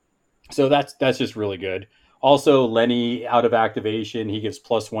 So that's just really good. Also, Lenny out of activation, he gives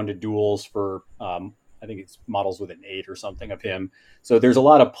 +1 to duels for I think it's models with an 8 or something of him. So there's a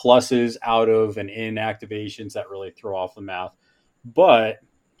lot of pluses out of and in activations that really throw off the math. But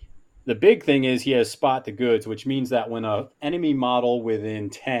the big thing is he has spot the goods, which means that when an enemy model within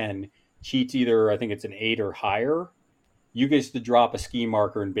 10 cheats either, I think it's an 8 or higher, you get to drop a ski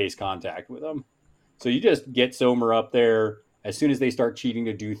marker in base contact with them. So you just get Somer up there. As soon as they start cheating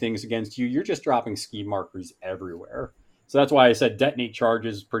to do things against you, you're just dropping ski markers everywhere. So that's why I said detonate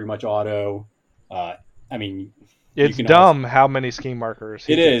charges pretty much auto. I mean, it's dumb how many ski markers.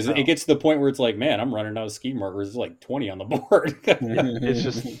 It is. It gets to the point where it's like, man, I'm running out of ski markers. There's like 20 on the board.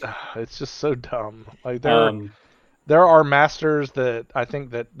 It's just so dumb. Like there are masters that I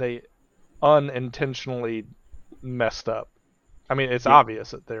think that they unintentionally messed up. I mean, it's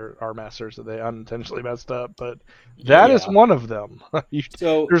obvious that there are masters that they unintentionally messed up, but that is one of them.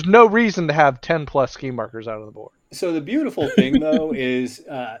 So there's no reason to have 10 plus ski markers out of the board. So the beautiful thing though is,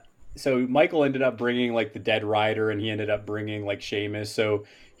 so Michael ended up bringing like the Dead Rider, and he ended up bringing like Seamus. So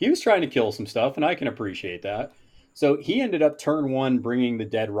he was trying to kill some stuff, and I can appreciate that. So he ended up turn 1 bringing the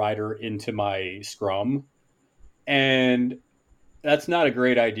Dead Rider into my scrum, and that's not a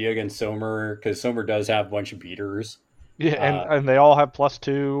great idea against Somer because Somer does have a bunch of beaters. Yeah, and they all have +2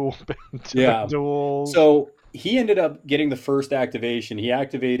 to duels. So he ended up getting the first activation. He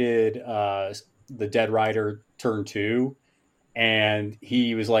activated the Dead Rider turn 2, and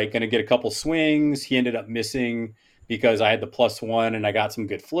he was like going to get a couple swings. He ended up missing because I had the +1 and I got some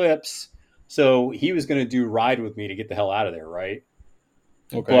good flips. So he was going to do ride with me to get the hell out of there, right?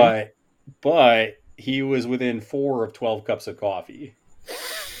 Okay. But he was within 4 of 12 cups of coffee.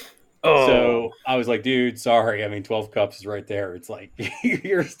 Oh. So I was like, dude, sorry. I mean, 12 cups is right there. It's like,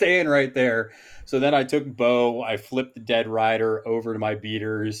 you're staying right there. So then I took Bo, I flipped the Dead Rider over to my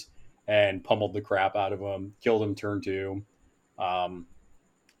beaters and pummeled the crap out of him, killed him turn 2.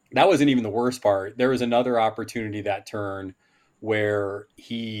 That wasn't even the worst part. There was another opportunity that turn where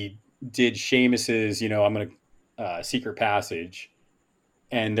he did Seamus's, I'm going to secret passage.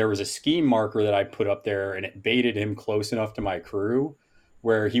 And there was a scheme marker that I put up there, and it baited him close enough to my crew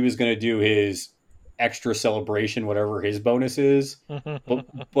where he was going to do his extra celebration, whatever his bonus is.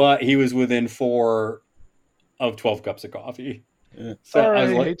 but he was within 4 of 12 cups of coffee. So sorry,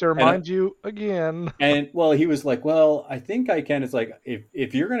 I hate to remind you again. And well, he was like, well, I think I can. It's like,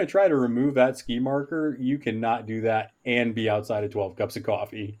 if you're going to try to remove that ski marker, you cannot do that and be outside of 12 cups of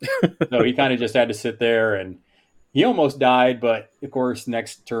coffee. So he kind of just had to sit there, and he almost died. But of course,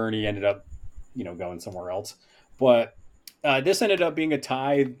 next turn, he ended up, going somewhere else. But this ended up being a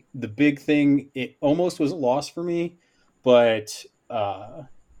tie. The big thing, it almost was a loss for me. But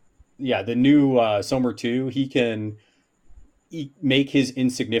the new Somer 2, he can make his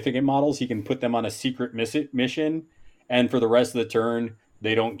insignificant models. He can put them on a secret mission, and for the rest of the turn,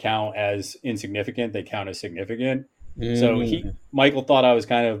 they don't count as insignificant. They count as significant. So Michael thought I was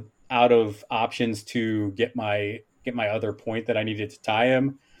kind of out of options to get my other point that I needed to tie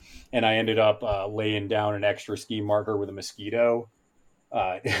him, and I ended up laying down an extra ski marker with a mosquito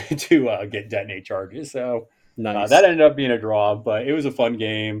to get detonate charges. So nice. That ended up being a draw, but it was a fun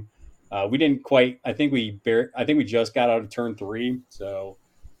game. We didn't quite. I think we just got out of turn 3, so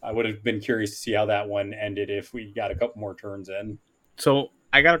I would have been curious to see how that one ended if we got a couple more turns in. So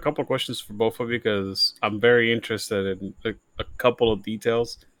I got a couple of questions for both of you because I'm very interested in a couple of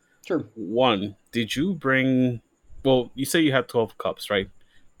details. Sure. One, did you bring? Well, you say you had 12 cups, right?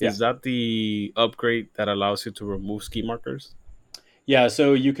 Yeah. Is that the upgrade that allows you to remove ski markers? Yeah.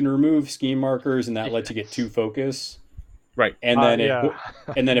 So you can remove ski markers, and that lets you get 2 focus. Right. And then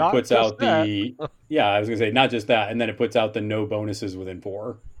it puts out that. I was gonna say not just that, and then it puts out the no bonuses within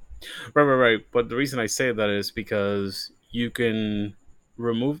 4. Right. But the reason I say that is because you can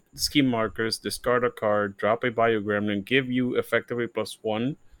remove ski markers, discard a card, drop a Bayou Gremlin, give you effectively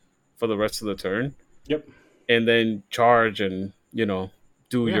 +1 for the rest of the turn. Yep. And then charge and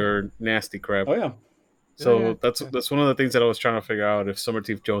do your nasty crap. Oh yeah. So that's one of the things that I was trying to figure out if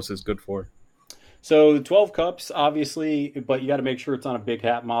Summerteeth Jones is good for. So 12 cups, obviously, but you got to make sure it's on a big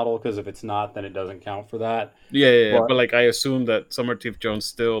hat model because if it's not, then it doesn't count for that. Yeah. But like I assume that Summerteeth Jones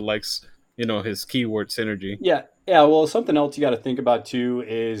still likes his keyword synergy. Yeah. Well, something else you got to think about too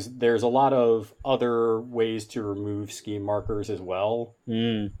is there's a lot of other ways to remove scheme markers as well.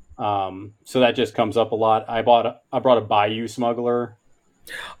 Mm. So that just comes up a lot. I brought a Bayou Smuggler.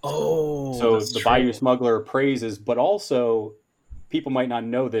 Oh, so that's the true. Bayou Smuggler praises, but also people might not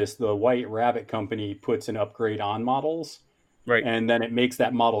know this. The White Rabbit Company puts an upgrade on models, Right. and then it makes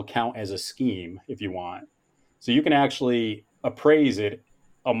that model count as a scheme if you want. So you can actually appraise a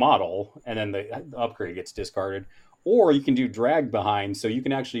model, and then the upgrade gets discarded. Or you can do drag behind, so you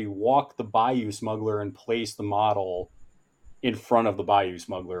can actually walk the Bayou Smuggler and place the model in front of the Bayou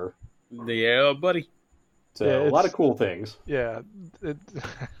Smuggler. Yeah, buddy. So Yeah, a lot of cool things. Yeah,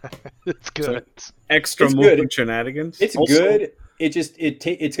 it's good. Extra It's movement good. shenanigans. It's Also, good.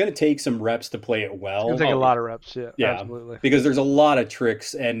 It's going to take some reps to play it well. It's gonna take a lot of reps. Yeah, absolutely. Because there's a lot of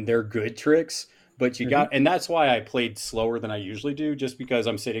tricks, and they're good tricks. But you got, and that's why I played slower than I usually do, just because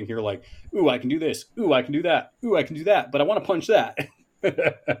I'm sitting here like, ooh, I can do this, ooh, I can do that, ooh, I can do that, but I want to punch that.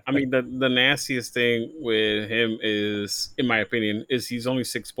 I mean, the nastiest thing with him is, in my opinion, is he's only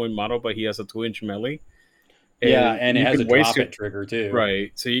 6-point model, but he has a 2-inch melee. Yeah, and it you has a can waste drop it trigger too.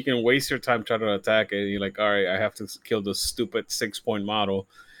 Right. So you can waste your time trying to attack it, and you're like, all right, I have to kill this stupid 6-point model.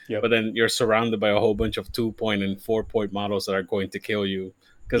 Yep. But then you're surrounded by a whole bunch of 2-point and 4-point models that are going to kill you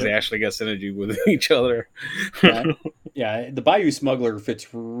because they actually get synergy with each other. Yeah, the Bayou Smuggler fits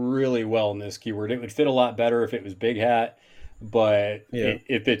really well in this keyword. It would fit a lot better if it was Big Hat, but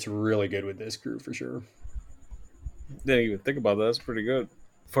it fits really good with this crew for sure. Didn't even think about that. That's pretty good.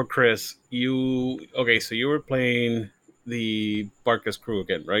 For Chris, so you were playing the Barkus crew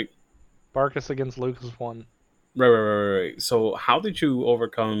again, right? Barkus against Lucas 1. Right. So how did you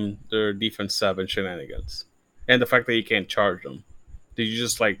overcome their defense 7 shenanigans? And the fact that you can't charge them? Did you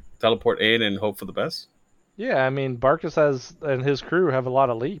just like teleport in and hope for the best? Yeah, I mean, Barkus and his crew have a lot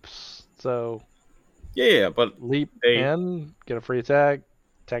of leaps. So yeah, but leap in, get a free attack.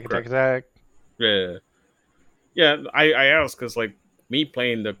 Yeah. Yeah, I asked because like me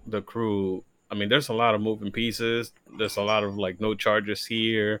playing the crew, I mean, there's a lot of moving pieces. There's a lot of like no charges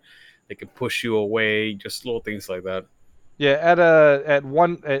here. They can push you away, just little things like that. Yeah,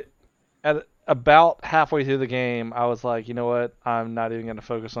 at about halfway through the game, I was like, you know what? I'm not even going to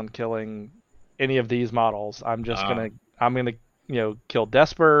focus on killing any of these models. I'm just gonna kill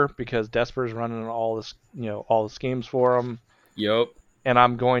Desper because Desper's running all this, all the schemes for him. Yep. And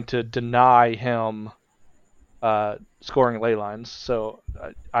I'm going to deny him scoring ley lines. So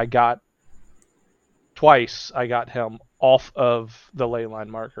I got him off of the ley line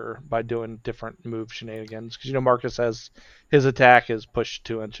marker by doing different move shenanigans. Because Marcus has his attack is pushed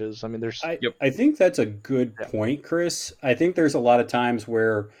 2 inches. I mean, I think that's a good point, Chris. I think there's a lot of times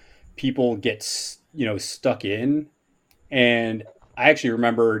where people get stuck in, and I actually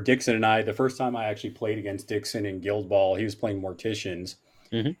remember Dixon and I, the first time I actually played against Dixon in Guild Ball, he was playing Morticians,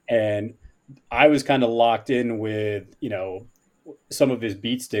 and I was kind of locked in with some of his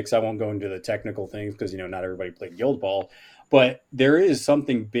beat sticks. I won't go into the technical things because not everybody played Guild Ball, but there is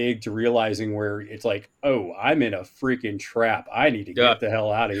something big to realizing where it's like, oh, I'm in a freaking trap. I need to get the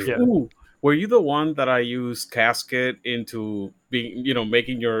hell out of here. Ooh, were you the one that I used Casket into being,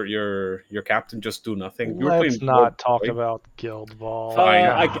 making your captain just do nothing? Let's not talk about Guild Ball.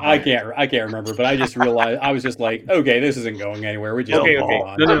 I can't remember, but I just realized I was just like, okay, this isn't going anywhere. We just okay.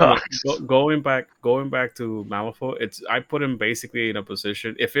 No. Going back to Malifaux, I put him basically in a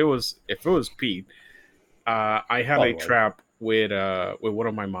position. If it was Pete, I had a trap with one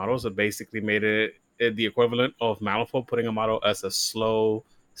of my models that basically made it the equivalent of Malifaux putting a model as a slow,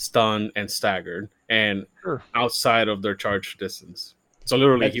 stun, and staggered, and outside of their charge distance. So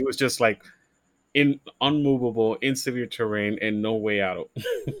literally, he was just like unmovable in severe terrain and no way out.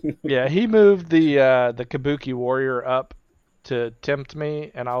 Yeah, he moved the Kabuki Warrior up to tempt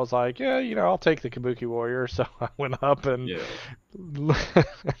me, and I was like, yeah, I'll take the Kabuki Warrior. So I went up and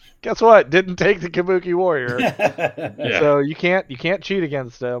guess what? Didn't take the Kabuki Warrior. So you can't cheat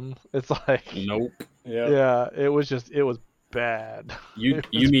against him. It's like nope. Yeah, it was bad. You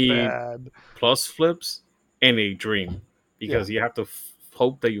need plus flips and a dream because you have to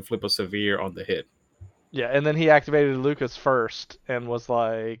hope that you flip a severe on the hit. Yeah, and then he activated Lucas first and was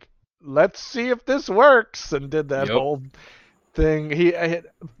like, let's see if this works, and did that whole thing.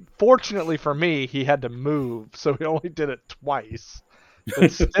 Fortunately for me, he had to move, so he only did it twice.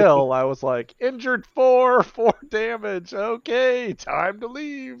 But still, I was like, injured 4 damage. Okay, time to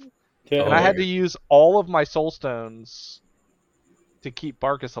leave. And I had to use all of my soul stones to keep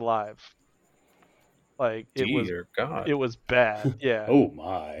Barkus alive. Like it was bad. Yeah. Oh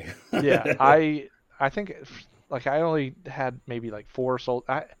my. Yeah, I think like I only had maybe like 4 soul.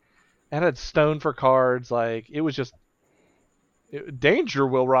 and had stone for cards. Like it was just danger.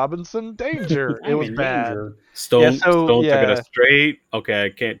 Will Robinson, danger. It I'm was in bad. danger. Stone, so, stone to get yeah. us straight. Okay, I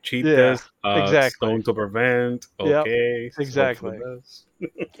can't cheat Yeah, this. exactly. Stone to prevent. Yep, Okay, hope for the exactly. best.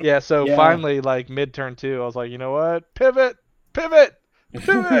 Yeah. So Yeah. finally, like mid turn 2, I was like, you know what? Pivot.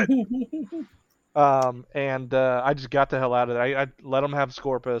 And I just got the hell out of there. I let them have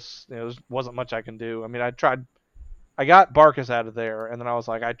Scorpus. You know, there wasn't much I can do. I mean, I tried. I got Barkus out of there, and then I was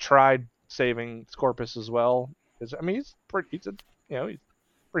like, I tried saving Scorpus as well. Because I mean, he's he's a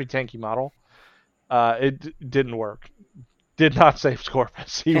pretty tanky model. It didn't work. Did not save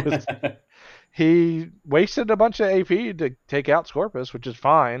Scorpus. He wasted a bunch of AP to take out Scorpus, which is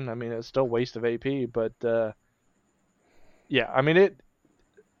fine. I mean, it's still waste of AP, but yeah, I mean it.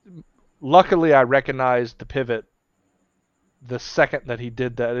 Luckily, I recognized the pivot the second that he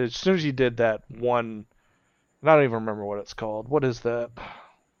did that. As soon as he did that one, and I don't even remember what it's called. What is that?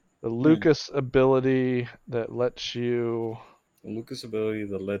 The Lucas ability that lets you. Lucas ability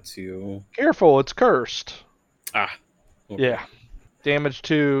that lets you. Careful, it's cursed. Okay. Yeah, damage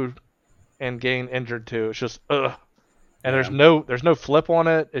 2 and gain injured 2. It's just And Yeah. there's no flip on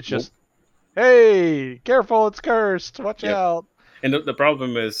it. It's just, hey, careful, it's cursed. Watch Yep. out. And the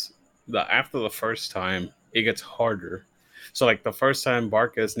problem is that after the first time, it gets harder. So like the first time,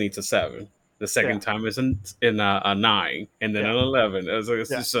 Barkus needs a 7. The second time is in a 9, and then an 11. It's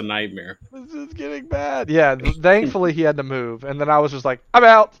just a nightmare. This is getting bad. Yeah, thankfully he had to move, and then I was just like, I'm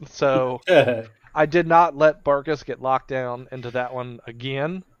out. So I did not let Barkus get locked down into that one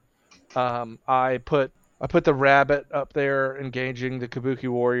again. I put the rabbit up there engaging the Kabuki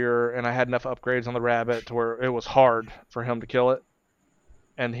warrior, and I had enough upgrades on the rabbit to where it was hard for him to kill it,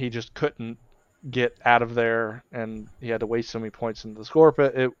 and he just couldn't get out of there, and he had to waste so many points into the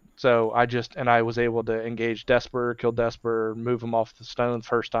Scorpit. So I was able to engage Desper, kill Desper, move him off the stone the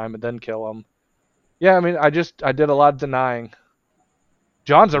first time, and then kill him. Yeah, I mean, I did a lot of denying.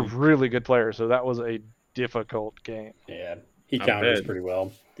 John's a really good player, so that was a difficult game. Yeah, he counters pretty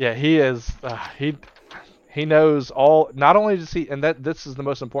well. Yeah, he is. He knows all. Not only does he, and this is the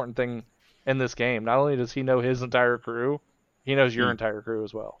most important thing in this game. Not only does he know his entire crew, he knows your entire crew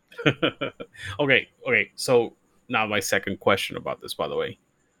as well. Okay. So now my second question about this, by the way.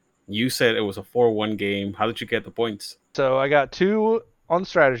 You said it was a 4-1 game. How did you get the points? So I got 2 on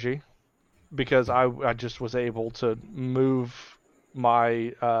strategy because I just was able to move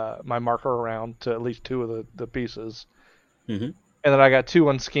my my marker around to at least 2 of the pieces. Mm-hmm. And then I got 2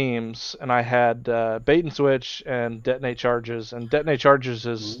 on schemes, and I had bait and switch and detonate charges. And detonate charges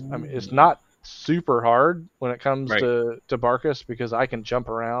is, I mean, it's not super hard when it comes to Barkus because I can jump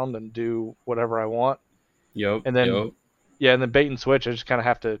around and do whatever I want. Yep. And then and then bait and switch, I just kind of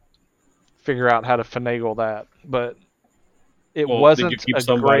have to figure out how to finagle that. But it wasn't. Did you keep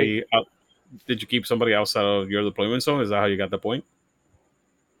somebody? Did you keep somebody outside of your deployment zone? Is that how you got the point?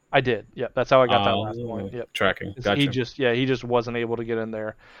 I did. Yeah, that's how I got that last point. Yep. Tracking. Gotcha. He just wasn't able to get in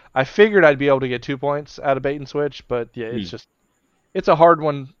there. I figured I'd be able to get 2 points out of bait and switch, but yeah, it's a hard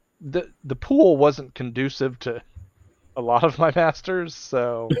one. The pool wasn't conducive to a lot of my masters,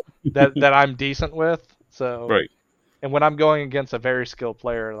 so that I'm decent with. So and when I'm going against a very skilled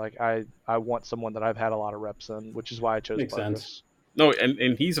player, like I want someone that I've had a lot of reps in, which is why I chose Makes Barkus. sense. No,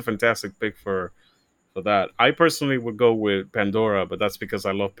 and he's a fantastic pick for that. I personally would go with Pandora, but that's because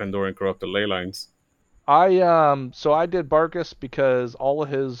I love Pandora and Corrupted Ley Lines. I did Barkus because all of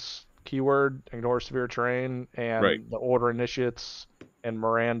his keyword, ignore severe terrain, and the Order Initiates and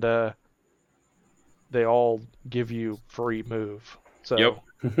Miranda, they all give you free move. So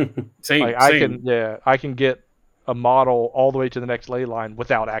same. I can get a model all the way to the next ley line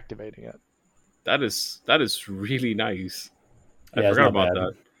without activating it. That is really nice. I Yeah, forgot about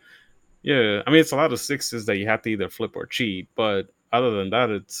that. Yeah, I mean it's a lot of 6s that you have to either flip or cheat, but other than that,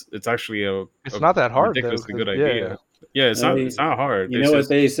 it's actually it's not that hard. Ridiculously good idea. Yeah, it's not hard. You know what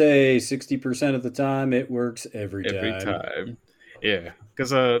they say? 60% of the time, it works every time. Every time. Yeah, because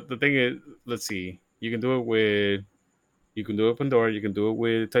the thing is, let's see, you can do it with Pandora, you can do it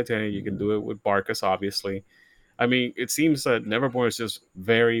with Titania, you can do it with Barkus, obviously. I mean, it seems that Neverborn is just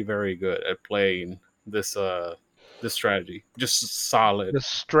very, very good at playing this strategy. Just solid. The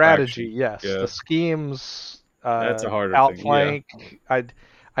strategy, action. yes. Yeah. The schemes. That's a harder outflank. thing. Yeah.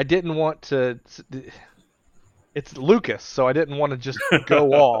 I didn't want to. It's Lucas, so I didn't want to just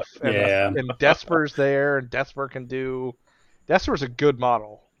go off. And, and Desper's there, and Desper can do. Desper's a good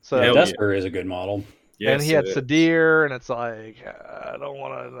model. So Desper is a good model. Yes, and he had Sadir, and it's like I don't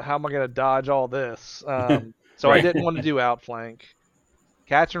want to. How am I going to dodge all this? So I didn't want to do outflank.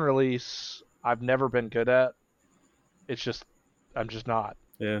 Catch and release, I've never been good at. It's just, I'm just not.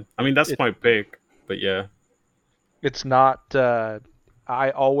 Yeah, I mean that's my pick, but yeah. It's not.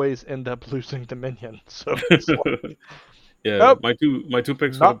 I always end up losing to minion, so it's like, Yeah, Nope. my two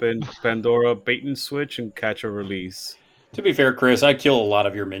picks would Not- have been Pandora, Bait and Switch, and Catch or Release. To be fair, Chris, I kill a lot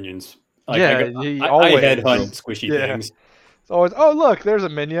of your minions. Like, Yeah, I always. headhunt squishy Yeah. things. It's always, oh look, there's a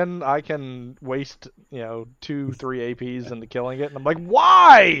minion. I can waste 2-3 APs into killing it, and I'm like,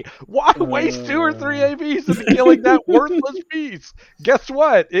 why? Why waste 2 or 3 APs into killing that worthless piece? Guess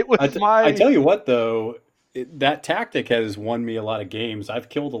what? It was I tell you what, though, that tactic has won me a lot of games. I've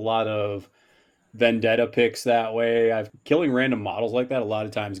killed a lot of Vendetta picks that way. Killing random models like that a lot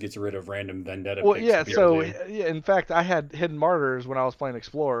of times gets rid of random Vendetta Well, picks. yeah. So, weirdly. yeah, in fact, I had Hidden Martyrs when I was playing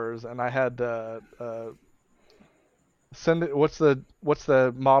Explorers, and I had what's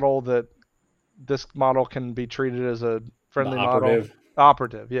the model that this model can be treated as a friendly The operative. model?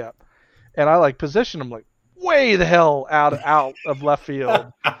 Operative, yeah. And I like positioned him like way the hell out of left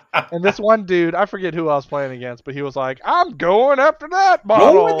field. And this one dude, I forget who I was playing against, but he was like, "I'm going after that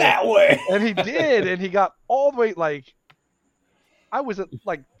model." Going that way. And he did, and he got all the way like I was at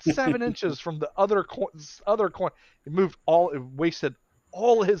like 7 inches from the other coin. It wasted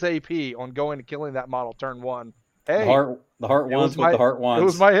all his AP on going and killing that model turn 1. Hey, The heart wants what the heart wants. It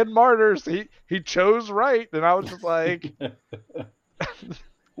was my Hidden Martyrs. He chose right, and I was just like,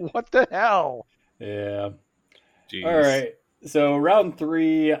 what the hell? Yeah. Jeez. All right. So round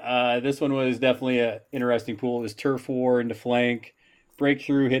 3, this one was definitely an interesting pool. It was Turf War into Flank,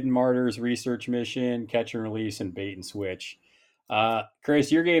 Breakthrough, Hidden Martyrs, Research Mission, Catch and Release, and Bait and Switch.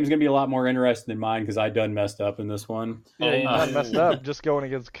 Chris, your game's going to be a lot more interesting than mine because I done messed up in this one. Yeah, you done messed up just going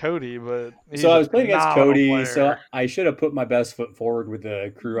against Cody, but So I was playing against Cody, player. so I should have put my best foot forward with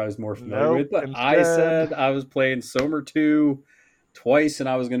the crew I was more familiar with, but I instead- said I was playing Somer 2 twice and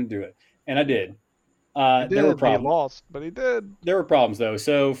I was going to do it. And I did. There were He problems. lost, but he did. There were problems though.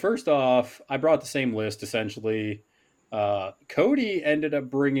 So first off, I brought the same list essentially. Cody ended up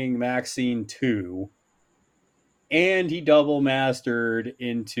bringing Maxine 2, and he double mastered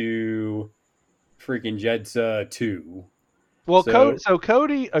into freaking Jedsa 2. Well, So-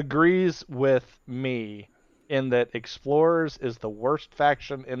 Cody agrees with me in that Explorers is the worst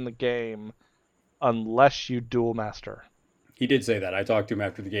faction in the game unless you dual master. He did say that. I talked to him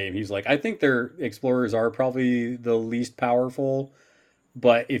after the game. He's like, I think their Explorers are probably the least powerful,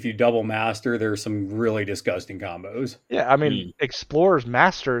 but if you double master, there's some really disgusting combos. Yeah, I mean, Explorers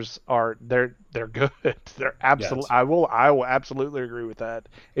Masters they're good. They're absolutely. Yes. I will absolutely agree with that.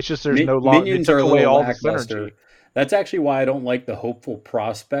 It's just there's no Minions they are took a away little all the lackluster. synergy. That's actually why I don't like the Hopeful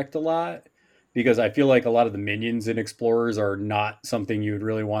Prospect a lot, because I feel like a lot of the minions in Explorers are not something you would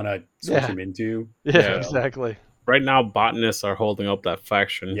really want to switch Yeah. them into. Yeah, exactly. Right now, botanists are holding up that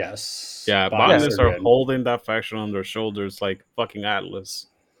faction. Yes. Yeah, Botanists botanists are good. holding that faction on their shoulders like fucking Atlas.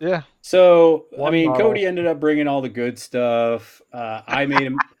 Yeah. So, I One mean, model. Cody ended up bringing all the good stuff. I made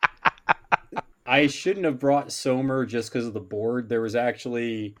him. I shouldn't have brought Somer just because of the board. There was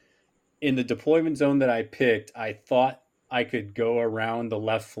actually, in the deployment zone that I picked, I thought I could go around the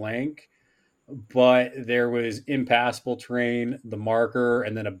left flank, but there was impassable terrain, the marker,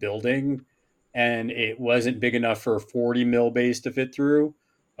 and then a building, and it wasn't big enough for a 40 mil base to fit through.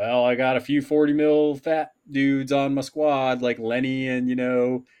 Well, I got a few 40 mil fat dudes on my squad, like Lenny and,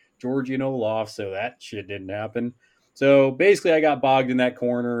 Georgie and Olaf, so that shit didn't happen. So basically, I got bogged in that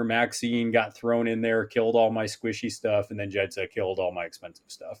corner. Maxine got thrown in there, killed all my squishy stuff, and then Jedsa killed all my expensive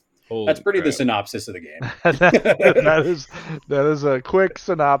stuff. Holy That's pretty the crap. synopsis of the game. that is a quick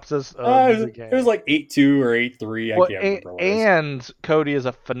synopsis of the game. It was like 8-2 or 8-3. I Well, can't remember what it was. and Cody is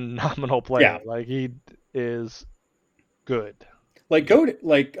a phenomenal player. Yeah. Like he is good. Like Cody,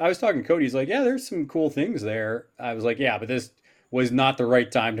 like I was talking to Cody, he's like, yeah, there's some cool things there. I was like, yeah, but this was not the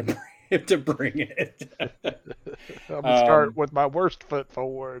right time to bring it. I'm gonna start with my worst foot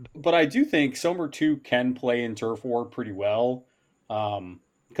forward. But I do think Somer 2 can play in Turf War pretty well.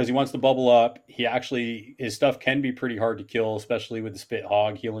 Because he wants to bubble up. His stuff can be pretty hard to kill, especially with the Spit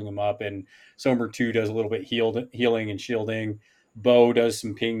Hog healing him up. And Somer 2 does a little bit healing and shielding. Bo does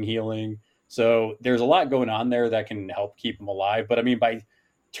some ping healing. So there's a lot going on there that can help keep him alive. But I mean, by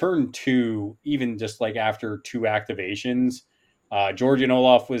turn 2, even just like after 2 activations, Georgie and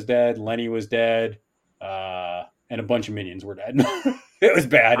Olaf was dead, Lenny was dead, and a bunch of minions were dead. It was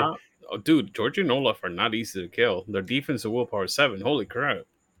bad. Oh, dude, Georgie and Olaf are not easy to kill. Their defensive willpower is 7. Holy crap.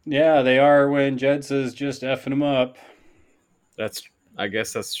 Yeah, they are when Jedsa's just effing them up. I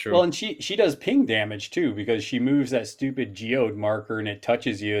guess that's true. Well, and she does ping damage too, because she moves that stupid geode marker and it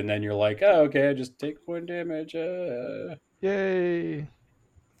touches you, and then you're like, oh, okay, I just take 1 damage. Yay!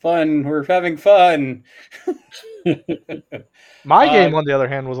 Fun. We're having fun. My game, on the other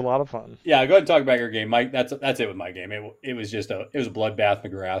hand, was a lot of fun. Yeah, go ahead and talk about your game, Mike. That's it with my game. It was just a bloodbath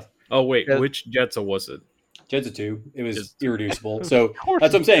McGrath. Oh wait, Yeah. which Jetsa was it? Jed's a 2. It was Just- irreducible. So Of course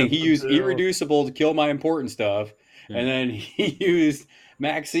that's what I'm saying. it's He used a 2. irreducible to kill my important stuff, and then he used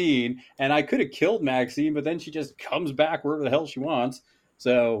Maxine, and I could have killed Maxine, but then she just comes back wherever the hell she wants.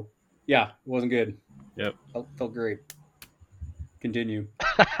 So yeah, it wasn't good. Yep. Felt great. Continue.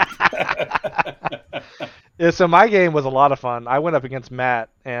 Yeah, so my game was a lot of fun. I went up against Matt,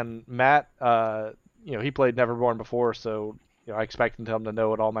 and Matt, he played Neverborn before, so I expected him to know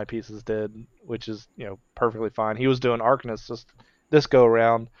what all my pieces did, which is perfectly fine. He was doing Arcanist this go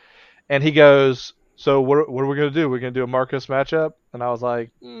around, and he goes, "So what are we gonna do? We're gonna do a Marcus matchup?" And I was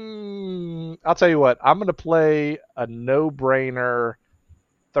like, "I'll tell you what. I'm gonna play a no-brainer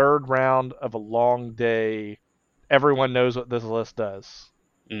third round of a long day. Everyone knows what this list does."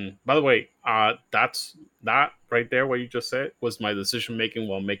 By the way, that's that right there. What you just said was my decision making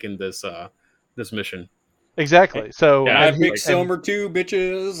while making this mission. Exactly. So Yeah, I and he- picked Silver 2,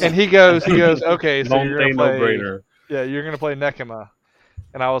 bitches. And he goes, okay, so you're gonna no play, brainer. yeah, you're gonna play Nekima,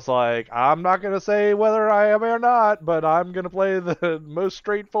 and I was like, I'm not gonna say whether I am or not, but I'm gonna play the most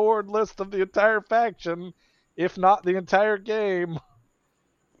straightforward list of the entire faction, if not the entire game.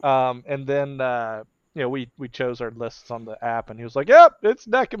 And then we chose our lists on the app, and he was like, yep, it's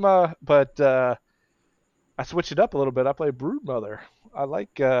Nekima, but I switched it up a little bit. I play Broodmother. I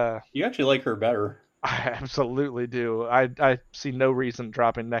like. You actually like her better. I absolutely do. I see no reason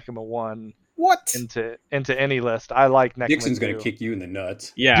dropping Nekima 1 What? into any list. I like Nekima Dixon's 2. going to kick you in the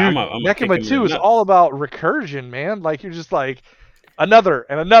nuts. Yeah, Dude, I'm Nekima 2 is all about recursion, man. Like, you're just like, another,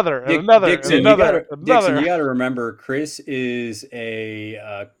 and another, and another, Dixon, and another, Dixon, another. you got to remember, Chris is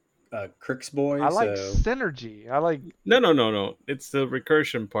a Crix boy. I like so. synergy. I like, No. It's the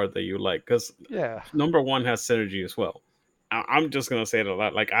recursion part that you like, because yeah. number 1 has synergy as well. I'm just gonna say it a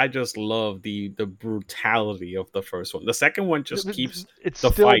lot. Like, I just love the brutality of the first one. The second one just keeps It's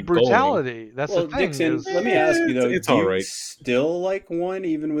the still fight brutality. going. That's Well, the thing. Dixon, is, let me ask you though, It's do you alright. still like 1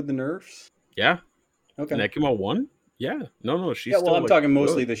 even with the nerfs? Yeah, Okay. Nekima 1. Yeah, no, she's Yeah, well, still, I'm like, talking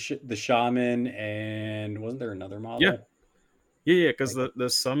mostly good. the shaman, and wasn't there another model? Yeah, because the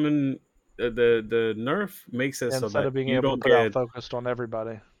summon the nerf makes it so instead that of being you able to don't put out get focused on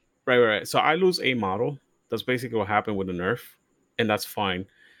everybody. right. So I lose a model. That's basically what happened with the nerf, and that's fine.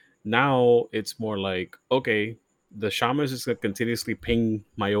 Now it's more like, okay, the shaman is gonna continuously ping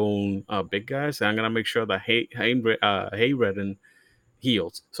my own big guys, and I'm gonna make sure that Hayredden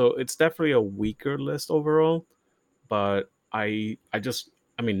heals. So it's definitely a weaker list overall, but I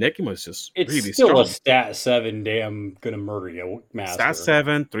mean, Nekima is just It's really still strong. a stat 7 damn gonna murder you master. Stat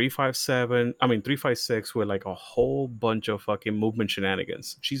 7, 357, 356 with like a whole bunch of fucking movement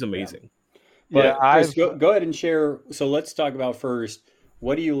shenanigans. She's amazing. But Yeah, Chris, go ahead and share. So let's talk about first,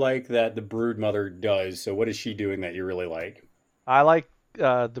 what do you like that the Broodmother does? So what is she doing that you really like? I like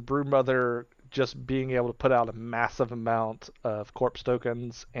the Broodmother just being able to put out a massive amount of corpse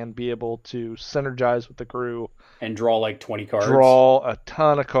tokens and be able to synergize with the crew. And draw like 20 cards? Draw a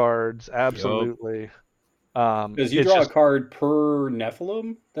ton of cards, absolutely. Because you it's draw just- a card per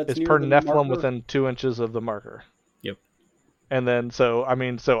Nephilim? That's It's near per the Nephilim marker? within 2 inches of the marker. Yep. And then so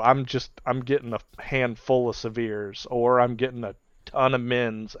I'm getting a handful of Severes, or I'm getting a ton of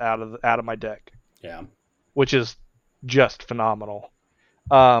Mins out of my deck, Yeah. which is just phenomenal.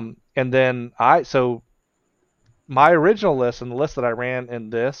 And then my original list and the list that I ran in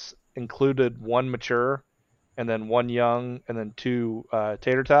this included 1 mature, and then 1 young, and then 2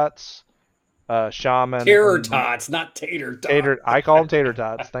 tater tots, shaman. Tater and- tots, not tater tots. I call them tater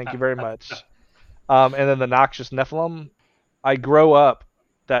tots. Thank you very much. And then the noxious Nephilim. I grow up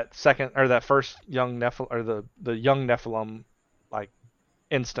that first young Nephilim, or the young Nephilim, like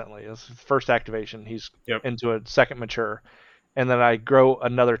instantly. It's the first activation. He's into a second mature, and then I grow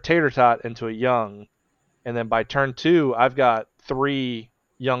another tater tot into a young, and then by turn 2, I've got 3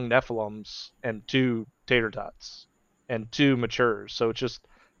 young Nephilims and 2 tater tots and 2 matures. So it's just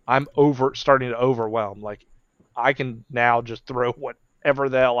I'm starting to overwhelm. Like, I can now just throw whatever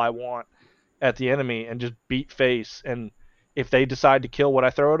the hell I want at the enemy and just beat face. And if they decide to kill what I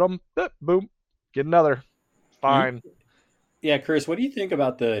throw at them, boom, get another. Fine. Yeah, Chris, what do you think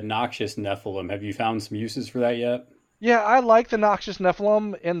about the noxious Nephilim? Have you found some uses for that yet? Yeah, I like the noxious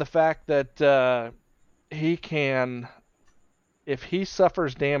Nephilim in the fact that he can, if he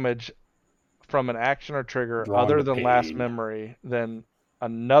suffers damage from an action or trigger Drawn other to than last pain. memory, then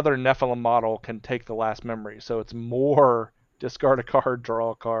another Nephilim model can take the last memory. So it's more discard a card,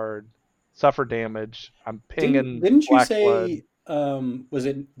 draw a card, suffer damage. I'm pinging Didn't you Black say Blood. was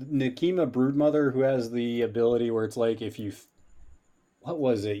it Nekima Broodmother who has the ability where it's like if you what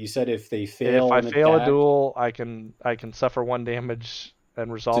was it? You said if they fail If I an fail a attack duel, I can suffer 1 damage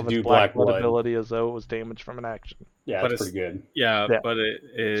and resolve its do Black Black Blood Blood. ability as though it was damaged from an action. Yeah, But that's it's- pretty good. Yeah, Yeah. but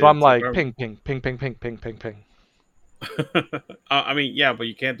So I'm like, remember- ping, ping, ping, ping, ping, ping, ping, ping. I mean, yeah, but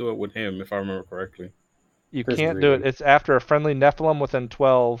you can't do it with him if I remember correctly. You Chris can't is do it. reading. It's after a friendly Nephilim within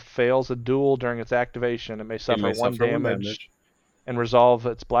 12 fails a duel during its activation. It may It suffer may 1 suffer one damage and resolve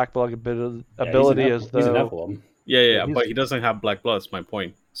its Black Blood ability Yeah, as he's an though. Nephilim. Yeah, he's- but he doesn't have Black Blood. That's my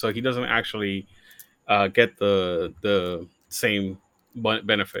point. So he doesn't actually get the same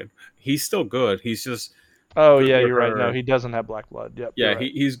benefit. He's still good. He's just Oh good yeah, with you're right. No, her. he doesn't have Black Blood. Yep. Yeah, you're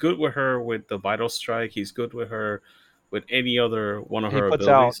right. he's good with her with the Vital Strike. He's good with her with any other one of He her puts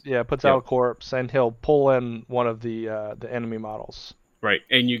abilities. puts Yeah. out a corpse, and he'll pull in one of the enemy models. Right,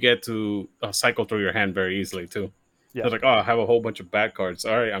 and you get to cycle through your hand very easily too. Yeah. It's like, oh, I have a whole bunch of bad cards.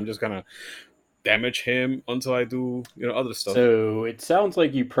 All right, I'm just gonna damage him until I do other stuff. So it sounds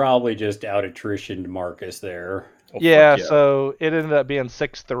like you probably just out attritioned Marcus there. Oh, fuck Yeah, so it ended up being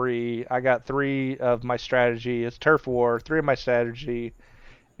 6-3. I got 3 of my strategy. It's Turf War, 3 of my strategy,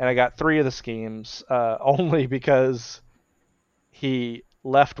 and I got 3 of the schemes. Only because he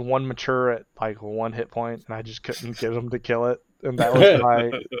left 1 mature at like 1 hit point, and I just couldn't get him to kill it. And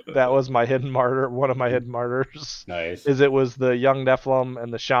that was my hidden martyr. One of my hidden martyrs Nice. is it was the young Nephilim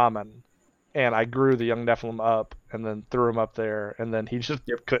and the shaman, and I grew the young Nephilim up and then threw him up there, and then he just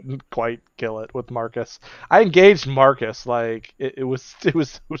couldn't quite kill it with Marcus. I engaged Marcus like it was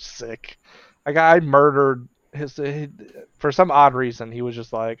sick. Like I murdered for some odd reason. He was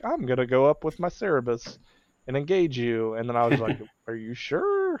just like, I'm gonna go up with my Cerebus and engage you, and then I was like, Are you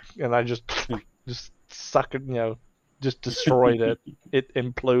sure? And I just suck it, just destroyed it. It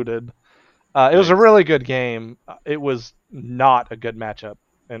imploded. It was a really good game. It was not a good matchup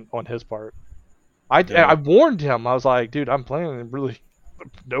on his part. I warned him. I was like, dude, I'm playing a really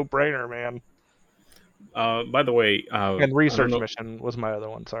no brainer, man. By the way, And research mission was my other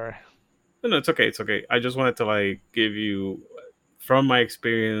one. Sorry. No, it's okay. It's okay. I just wanted to give you, from my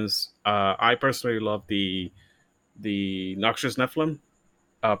experience, I personally love the Noxious Nephilim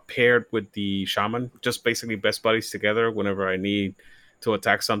paired with the Shaman. Just basically best buddies together whenever I need to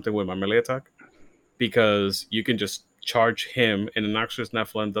attack something with my melee attack, because you can just charge him, and the Noxious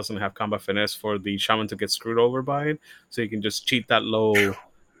Nephilim doesn't have combat finesse for the Shaman to get screwed over by it, so you can just cheat that low.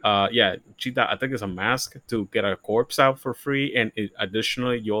 Cheat that. I think it's a mask to get a corpse out for free, and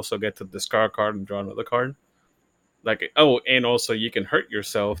additionally, you also get to discard a card and draw another card. And also you can hurt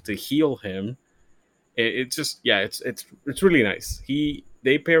yourself to heal him. It's really nice.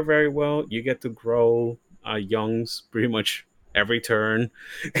 They pair very well. You get to grow youngs pretty much every turn.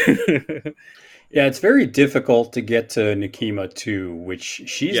 Yeah, it's very difficult to get to Nekima too, which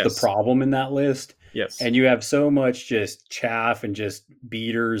she's the Yes. problem in that list. Yes. And you have so much just chaff and just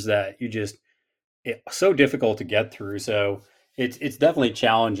beaters that it's so difficult to get through. So it's definitely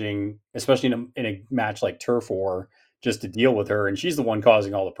challenging, especially in a match like Turf War, just to deal with her. And she's the one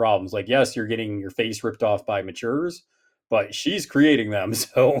causing all the problems. Like, yes, you're getting your face ripped off by matures, but she's creating them.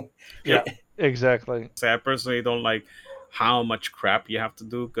 So Yeah, exactly. I personally don't like how much crap you have to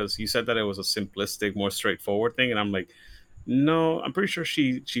do, because you said that it was a simplistic, more straightforward thing, and I'm like, no, I'm pretty sure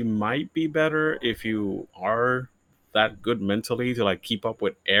she might be better if you are that good mentally to keep up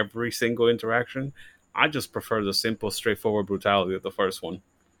with every single interaction. I just prefer the simple, straightforward brutality of the first one.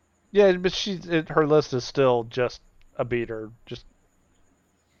 Yeah, but her list is still just a beater, just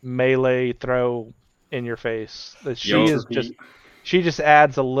melee throw in your face. She just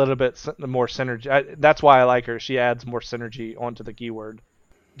adds a little bit more synergy. That's why I like her. She adds more synergy onto the keyword.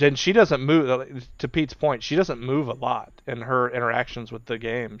 Then she doesn't move. To Pete's point, she doesn't move a lot in her interactions with the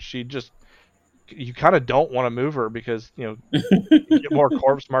game. You kind of don't want to move her because you get more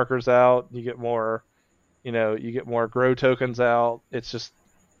corpse markers out. You get more, you get more grow tokens out. It's just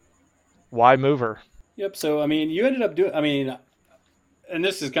why move her? Yep. So, you ended up doing, and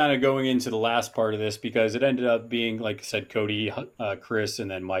this is kind of going into the last part of this because it ended up being, like I said, Cody, Chris,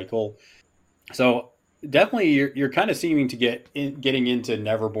 and then Michael. So definitely you're kind of seeming to getting into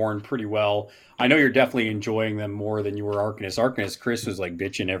Neverborn pretty well. I know you're definitely enjoying them more than you were Arcanist. Arcanist, Chris was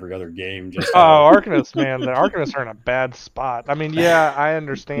bitching every other game. Arcanists, man. The Arcanists are in a bad spot. I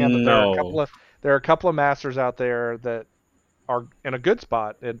understand that there are a couple of masters out there that are in a good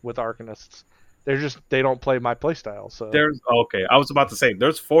spot with Arcanists. They don't play my playstyle. So I was about to say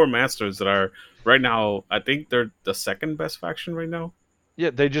there's 4 masters that are right now. I think they're the second best faction right now.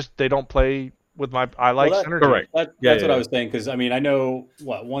 Yeah, they don't play with my I like Well, synergy. Correct. That's Yeah, what yeah. I was saying, because I mean I know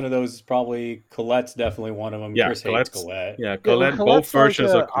one of those is probably Colette's definitely one of them. Yeah, Chris hates Colette's- Colette. Yeah, Yeah, well, Colette. Both Colette's like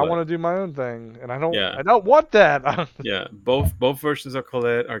versions of I Colette. want to do my own thing, and I Yeah. don't want that. Yeah, both versions of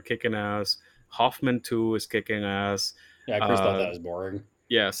Colette are kicking ass. Hoffman 2 is kicking ass. Yeah, Chris thought that was boring.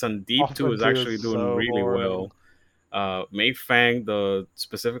 Yeah, Sandeep 2 Hoffman is 2 actually is doing so really boring. well. Mei Fang,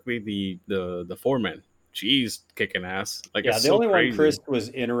 specifically the foreman, she's kicking ass. Like, Yeah, it's the so only one crazy. Chris was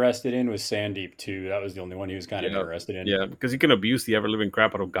interested in was Sandeep too. That was the only one he was kind of Yeah. interested in. Yeah, because you can abuse the ever living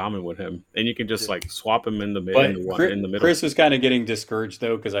crap out of Gamin with him, and you can just Yeah. like swap him in the But in the middle. Chris was kind of getting discouraged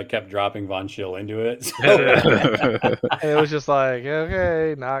though because I kept dropping Von Schill into it. So- And it was just like,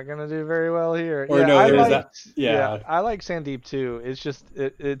 okay, not gonna do very well here. Or yeah, no, I there was like, that- yeah. I like Sandeep too. It's just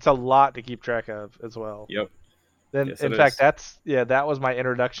it's a lot to keep track of as well. Yep. Then Yes, in it fact, is. that was my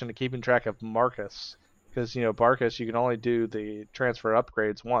introduction to keeping track of Marcus, because Barcus you can only do the transfer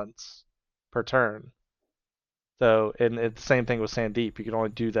upgrades once per turn. So and it's the same thing with Sandeep. You can only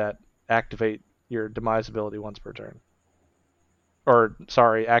do that activate your demise ability once per turn. Or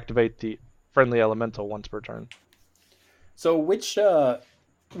sorry, activate the friendly elemental once per turn. So which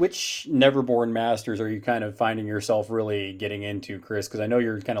Neverborn Masters are you kind of finding yourself really getting into, Chris? Because I know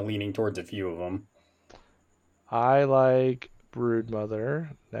you're kind of leaning towards a few of them. I like Broodmother,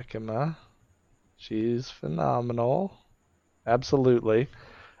 Nekima. She's phenomenal. Absolutely.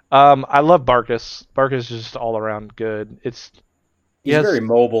 I love Barcus. Barcus is just all around good. He's Yes. very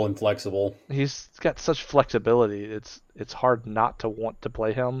mobile and flexible. He's got such flexibility. It's hard not to want to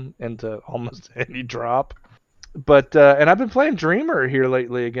play him into almost any drop. But and I've been playing Dreamer here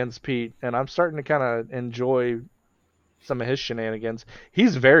lately against Pete, and I'm starting to kind of enjoy some of his shenanigans.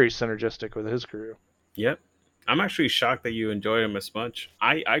 He's very synergistic with his crew. Yep. I'm actually shocked that you enjoy him as much.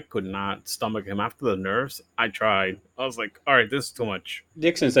 I could not stomach him after the nerfs. I tried. I was like, all right, this is too much.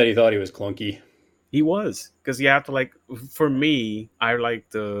 Dixon said he thought he was clunky. He was, because you have to for me, I like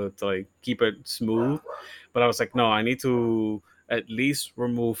to like keep it smooth, but I was like, no, I need to at least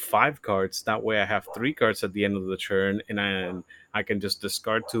remove 5 cards. That way I have 3 cards at the end of the turn, and then I can just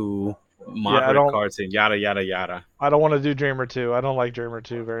discard 2 moderate cards and yada yada yada. I don't want to do Dreamer 2. I don't like Dreamer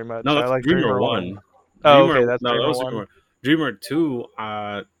 2 very much. No, that's I like Dreamer 1. Oh, Dreamer, okay, that's no, Dreamer that was 1. Dreamer 2,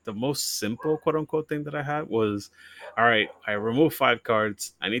 the most simple quote unquote thing that I had was, all right, I remove 5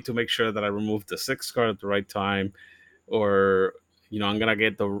 cards. I need to make sure that I remove the 6th card at the right time, or I'm gonna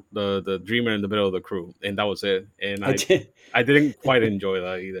get the Dreamer in the middle of the crew, and that was it. And I didn't quite enjoy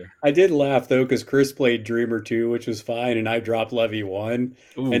that either. I did laugh though because Chris played Dreamer 2, which was fine, and I dropped Levy 1.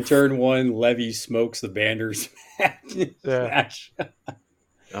 Oof. And turn 1, Levy smokes the Banders smash.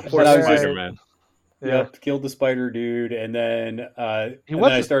 Poor I was just- Spider-Man. Yeah. Yep, killed the spider dude, and then He and then I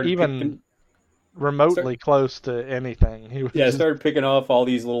wasn't started even picking, remotely close to anything. He was I just, started picking off all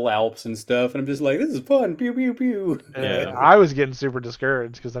these little Alps and stuff, and I'm just like, this is fun, pew pew pew. Yeah. I was getting super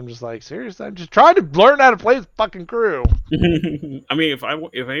discouraged because I'm just like, seriously, I'm just trying to learn how to play this fucking crew. I mean, if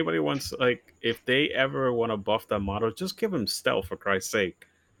anybody wants, if they ever want to buff that model, just give him stealth, for Christ's sake.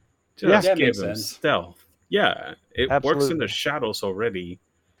 Just that give makes him sense. stealth. Yeah, it works in Absolutely. the shadows already.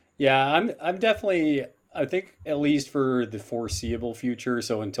 Yeah, I'm definitely. I think at least for the foreseeable future.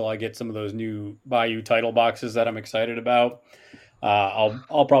 So until I get some of those new Bayou title boxes that I'm excited about,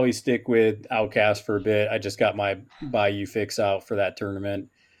 I'll probably stick with Outcast for a bit. I just got my Bayou fix out for that tournament.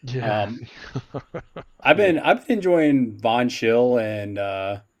 Yeah. I've been enjoying Von Schill, and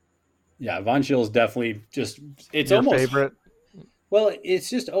Von Schill is definitely just it's Your almost favorite? Well, it's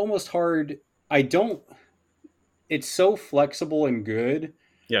just almost hard. It's so flexible and good.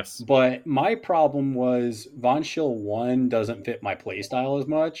 Yes. But my problem was Von Schill 1 doesn't fit my playstyle as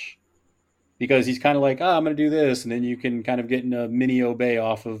much because he's kind of like, I'm going to do this. And then you can kind of get in a mini obey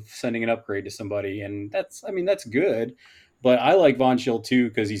off of sending an upgrade to somebody. And that's good. But I like Von Schill 2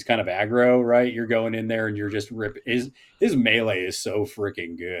 because he's kind of aggro, right? You're going in there and you're just his melee is so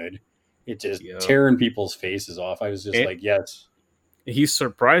freaking good. It's just tearing people's faces off. I was just like, yes. He's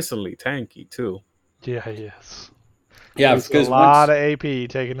surprisingly tanky too. Yeah, yes. Yeah, It's because a lot of AP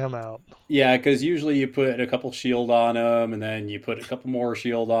taking him out. Yeah, because usually you put a couple shield on him, and then you put a couple more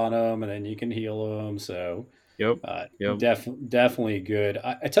shield on him, and then you can heal him. So, definitely good.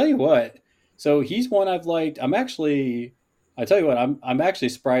 I tell you what. So he's one I've liked. I'm actually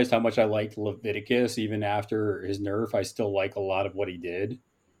surprised how much I liked Leviticus even after his nerf. I still like a lot of what he did.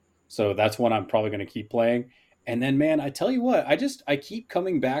 So that's one I'm probably going to keep playing. And then, man, I tell you what, I keep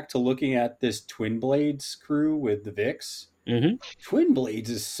coming back to looking at this Twin Blades crew with the Vix. Mm-hmm. Twin Blades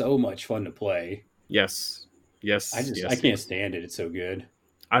is so much fun to play. Yes. I can't stand it. It's so good.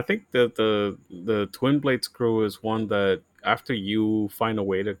 I think that the Twin Blades crew is one that after you find a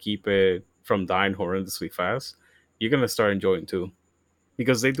way to keep it from dying horrendously fast, you're gonna start enjoying too,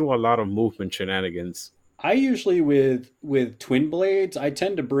 because they do a lot of movement shenanigans. I usually with twin blades, I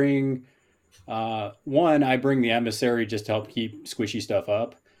tend to bring one. I bring the emissary just to help keep squishy stuff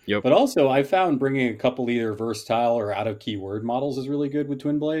up. Yep. But also, I found bringing a couple either versatile or out of keyword models is really good with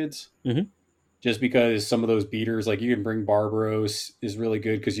twin blades. Mhm. Just because some of those beaters, like you can bring Barbaros, is really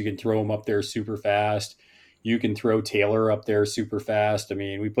good because you can throw them up there super fast. You can throw Taylor up there super fast. I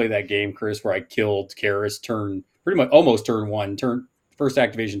mean, we played that game, Chris, where I killed Karis pretty much almost turn one, first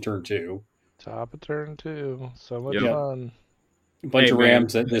activation turn two. Top of turn 2. So much Yep. fun. A bunch Hey, of man.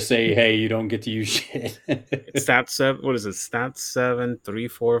 Rams that just say, "Hey, you don't get to use shit." Stat 7, what is it? Stat 7, 3,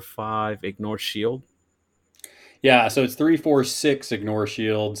 4, 5, ignore shield. Yeah, so it's 3, 4, 6 ignore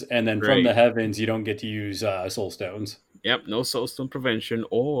shields, and then from Great. the heavens, you don't get to use soul stones. Yep, no soulstone prevention,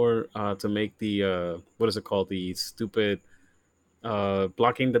 or to make the what is it called? The stupid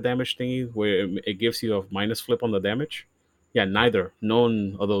blocking the damage thingy where it gives you a minus flip on the damage. Yeah, neither.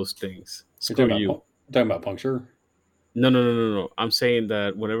 None of those things. You're Screw talking you. about, talking about puncture. No. I'm saying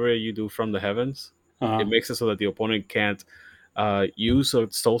that whenever you do from the heavens, Uh-huh. it makes it so that the opponent can't use a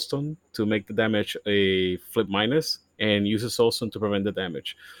soulstone to make the damage a flip minus, and use a soulstone to prevent the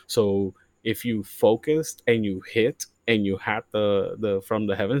damage. So if you focused and you hit and you had the from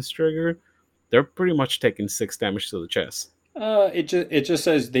the heavens trigger, they're pretty much taking 6 damage to the chest. It just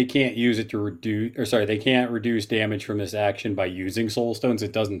says they can't use it to reduce, or sorry, they can't reduce damage from this action by using soul stones.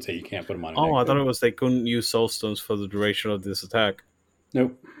 It doesn't say you can't put them on. Oh, I thought it was they couldn't use soulstones for the duration of this attack.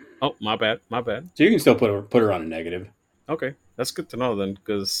 Nope. Oh, my bad. So you can still put her on a negative. Okay, that's good to know then,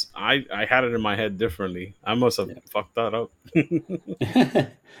 because I had it in my head differently. I must have fucked that up.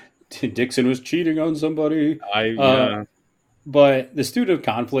 Dixon was cheating on somebody. Yeah. But the Student of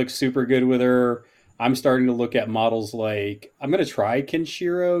Conflict's super good with her. I'm starting to look at models like I'm going to try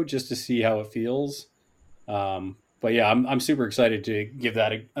Kenshiro just to see how it feels. But yeah, I'm super excited to give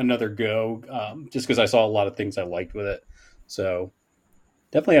that another go, just because I saw a lot of things I liked with it. So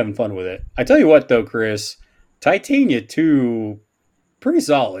definitely having fun with it. I tell you what, though, Chris, Titania 2, pretty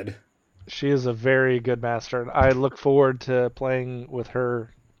solid. She is a very good master, and I look forward to playing with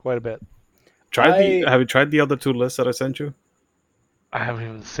her quite a bit. Have you tried the other 2 lists that I sent you? I haven't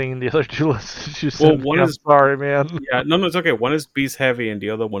even seen the other 2 lists you sent one me. I'm is- sorry, man. Yeah, no, it's okay. One is Beast heavy, and the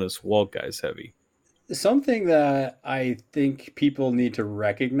other one is Wall Guys heavy. Something that I think people need to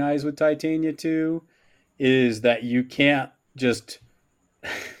recognize with Titania 2 is that you can't just...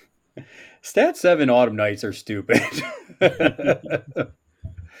 Stat 7 Autumn Knights are stupid.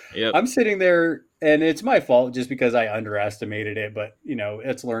 Yep. I'm sitting there, and it's my fault just because I underestimated it, but, you know,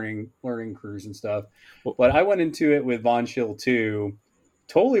 it's learning crews and stuff. But I went into it with Von Schill 2,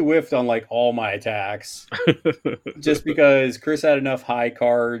 totally whiffed on, like, all my attacks, just because Chris had enough high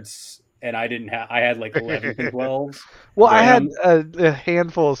cards, and I didn't have... I had, like, 11 and 12s. Well, I had a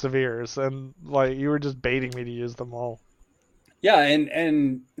handful of severes, and, like, you were just baiting me to use them all. Yeah,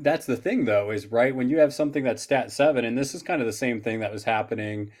 and that's the thing, though, is right when you have something that's stat 7, and this is kind of the same thing that was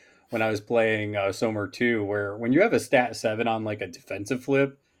happening when I was playing Somer 2, where when you have a stat 7 on like a defensive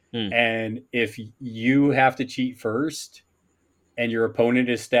flip, and if you have to cheat first, and your opponent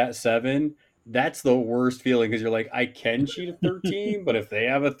is stat 7, that's the worst feeling, because you're like, I can cheat a 13, but if they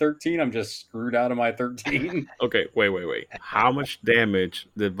have a 13, I'm just screwed out of my 13. Okay, wait. How much damage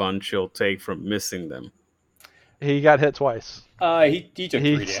did Von Schill take from missing them? He got hit twice. He took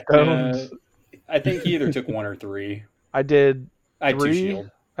 3 stoned. I think he either took 1 or 3. I did I had 2 3.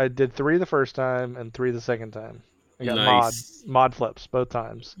 shield. I did 3 the first time and 3 the second time. I got Nice. mod flips both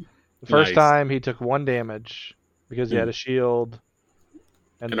times. The first Nice. time he took 1 damage because he had a shield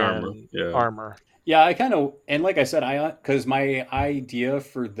and An then armor, yeah. armor. Yeah, I kind of, and like I said, because my idea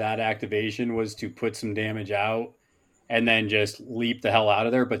for that activation was to put some damage out and then just leap the hell out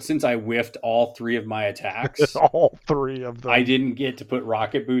of there. But since I whiffed all 3 of my attacks, All 3 of them. I didn't get to put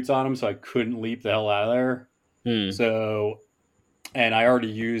rocket boots on them, so I couldn't leap the hell out of there. So, and I already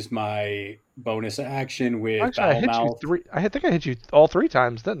used my bonus action with Actually, I hit you Foulmouth. 3. I think I hit you all 3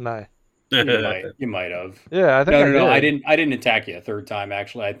 times, didn't I? You might have. Yeah, I think No, I I did. I didn't attack you a 3rd time.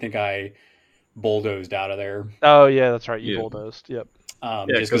 Actually, I think I bulldozed out of there. Oh yeah, that's right. You Yeah. bulldozed. Yep. Yeah,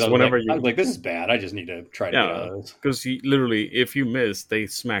 Just 'cause because I whenever was like, this is bad. I just need to try to get out of this. Because literally, if you miss, they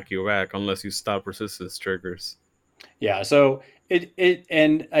smack you back unless you stop resistance triggers. Yeah, so it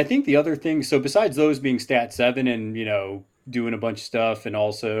and I think the other thing, so besides those being stat 7 and, you know, doing a bunch of stuff and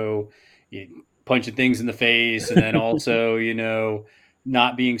also punching things in the face, and then also, you know,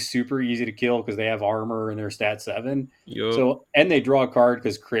 not being super easy to kill because they have armor and they're stat 7. Yup. So, and they draw a card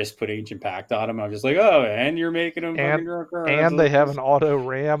because Chris put Ancient Pact on them. I'm just like, oh, and you're making them fucking draw a card. And they have an auto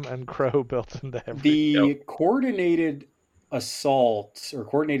ram and crow built into every. The coordinated assault or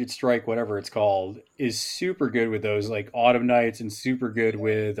coordinated strike, whatever it's called, is super good with those like Autumn Knights and super good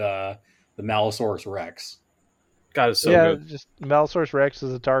with the Malosaurus Rex. God, it's so good. Just Malosaurus Rex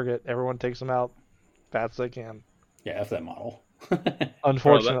is a target. Everyone takes them out fast as they can. Yeah, F that model.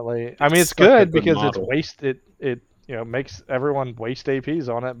 Unfortunately, I mean it's such a good good because model. it's waste. It makes everyone waste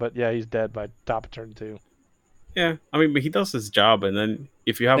APs on it. But yeah, he's dead by top of turn 2. Yeah, I mean, but he does his job, and then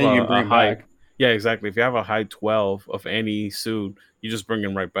if you have Then you can a bring him high, back. yeah, exactly. If you have a high 12 of any suit, you just bring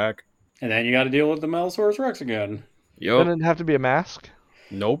him right back. And then you got to deal with the Malosaurus Rex again. Yup. Doesn't it have to be a mask?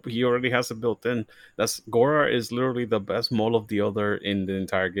 Nope, he already has it built in. Gora is literally the best Mole of the Other in the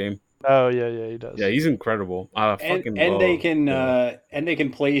entire game. Oh yeah, he does. Yeah, he's incredible. I And fucking and they love can Gora. and they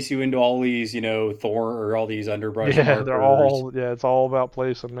can place you into all these thorn or all these underbrush Yeah, markers. they're all it's all about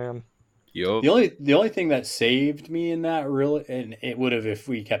placing, man. Yup. The only thing that saved me in that really, and it would have if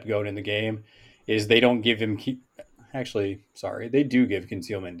we kept going in the game, is they don't give him. Actually, sorry, they do give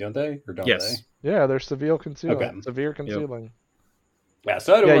concealment, don't they? Or don't Yes. Yeah, they're severe concealing. Okay. Severe concealing. they? Yeah,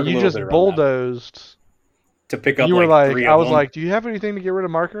 so I had to Yeah, work a you little just bit around that bulldozed. to pick up. You were like like, 3 I of was them. like, do you have anything to get rid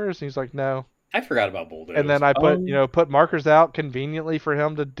of markers? And he's like, no. I forgot about bulldoze. And then I put Um, put markers out conveniently for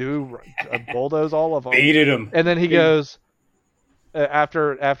him to do bulldoze all of them. baited him. And then he goes as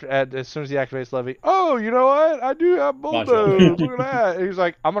soon as he activates Levy. Oh, you know what? I do have bulldoze. Look at that. And he's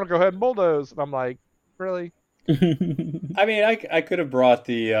like, I'm gonna go ahead and bulldoze. And I'm like, really? I mean, I could have brought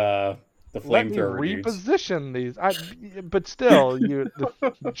the Let me flamethrower dudes. reposition these. But still, you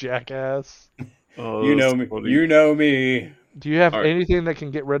jackass. Oh, You know that's me. funny. You know me. Do you have All right. anything that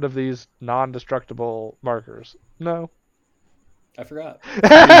can get rid of these non-destructible markers? No. I forgot.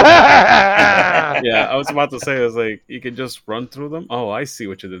 Yeah, I was about to say, I was like, you can just run through them. Oh, I see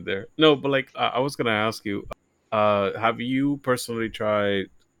what you did there. No, but like, I was gonna ask you, have you personally tried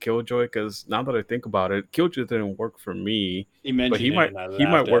Killjoy? Because now that I think about it, Killjoy didn't work for me, He mentioned but he it, might and I he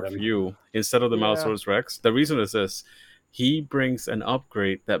might laughed work at for him. you instead of the Yeah. Malosaurus Rex. The reason is this: he brings an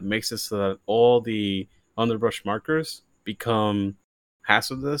upgrade that makes it so that all the underbrush markers become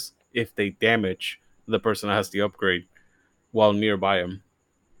hazardous if they damage the person that has the upgrade while nearby him.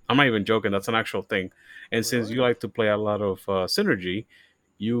 I'm not even joking. That's an actual thing. And since you like to play a lot of synergy,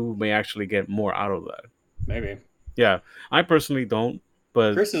 you may actually get more out of that. Maybe Yeah, I personally don't,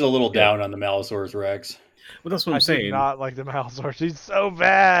 but Chris is a little yeah. down on the Malosaurus Rex. that's what I I'm do saying. not like the Malosaurus. He's so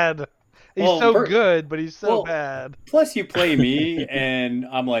bad. He's Well, so good, but he's so well, bad. Plus, you play me, and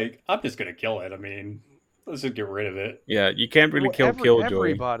I'm like, I'm just gonna kill it. I mean, let's just get rid of it. Yeah, you can't really Well, kill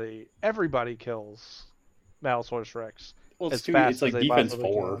Killjoy. Everybody kills Malosaurus Rex. Well, As it's fast it's like as they defense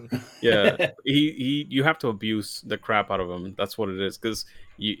possibly 4. can. Yeah, you have to abuse the crap out of him. That's what it is. Because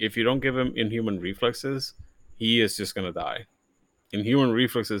if you don't give him inhuman reflexes, he is just gonna die. Inhuman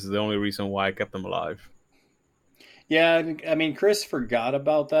reflexes is the only reason why I kept him alive. Yeah, I mean, Chris forgot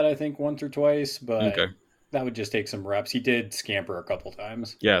about that, I think, once or twice, but Okay. that would just take some reps. He did scamper a couple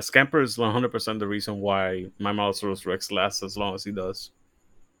times. Yeah, Scamper is 100% the reason why my Malosaurus Rex lasts as long as he does.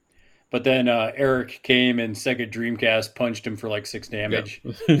 But then Eric came and Sega Dreamcast punched him for like 6 damage.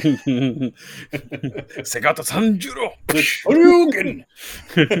 Segata Sanjuro! The Hadouken!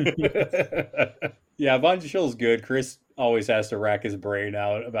 Yeah, Von Schill's good. Chris always has to rack his brain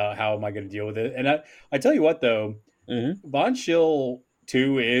out about how am I going to deal with it. And I tell you what, though, Von Schill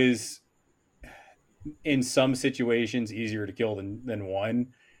 2 is, in some situations, easier to kill than 1.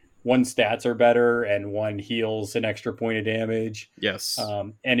 1 stats are better, and 1 heals an extra point of damage. Yes.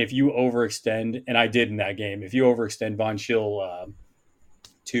 And if you overextend, and I did in that game, if you overextend Von Schill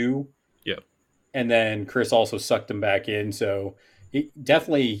 2, Yep. and then Chris also sucked him back in, so he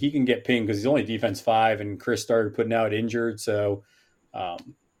can get pinged because he's only defense 5, and Chris started putting out injured. So,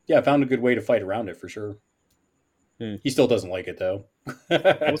 yeah, I found a good way to fight around it for sure. He still doesn't like it though.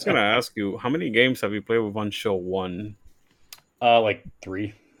 I was gonna ask you, how many games have you played with Von Schill 1? Like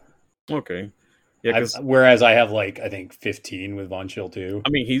 3. Okay. Yeah, because whereas I have like I think 15 with Von Schill 2. I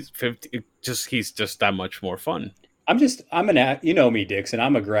mean he's 50. He's just that much more fun. You know me, Dixon.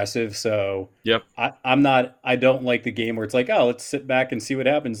 I'm aggressive, so Yep. I don't like the game where it's like, oh, let's sit back and see what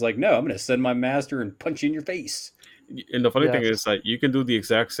happens. Like, no, I'm going to send my master and punch you in your face. And the funny thing is that you can do the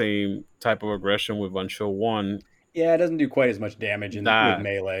exact same type of aggression with Von Schill 1. Yeah, it doesn't do quite as much damage with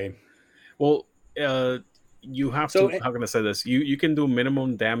melee. Well, you have to. How can I say this? You can do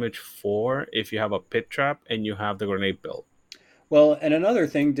minimum damage 4 if you have a pit trap and you have the grenade built. Well, and another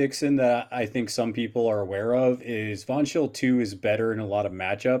thing, Dixon, that I think some people are aware of is Von Schill 2 is better in a lot of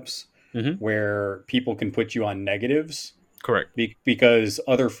matchups Mhm. where people can put you on negatives Correct. because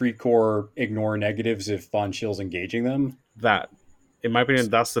other free core ignore negatives if Von Schill's engaging them. That, in my opinion,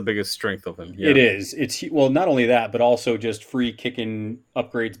 that's the biggest strength of him. It is. It's well, not only that, but also just free kicking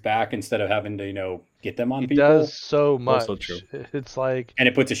upgrades back instead of having to get them on He people. does so much. Also true. It's like, And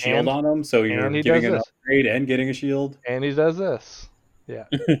it puts a shield And- on them, so you're and he giving does an this. upgrade and getting a shield. and he does this. Yeah,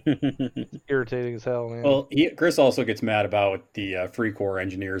 irritating as hell, man. Well, Chris also gets mad about the free core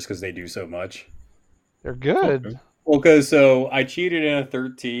engineers because they do so much. They're good. Okay. Well, because so I cheated in a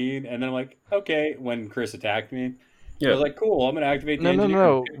 13, and then I'm like, okay, when Chris attacked me, I Yeah. was like, cool, I'm going to activate the No, engineer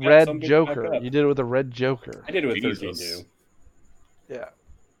no. and pick up Red some bitch back Joker. up. You did it with a red Joker. I did it with 13 Jesus. too. Yeah.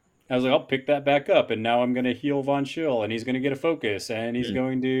 I was like, I'll pick that back up, and now I'm going to heal Von Schill, and he's going to get a focus, and he's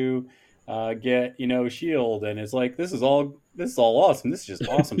going to get shield, and it's like this is all awesome. This is just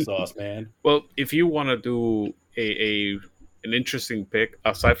awesome sauce, man. Well, if you want to do an interesting pick,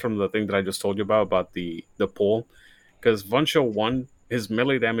 aside from the thing that I just told you about the pull, because Von Schill 1, his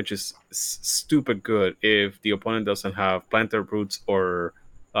melee damage is stupid good if the opponent doesn't have Planter Roots or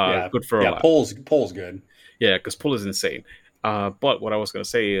Good for a Lap. Pole's good. Yeah, because pull is insane. But what I was going to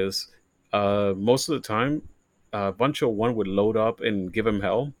say is, most of the time, Von Schill 1 would load up and give him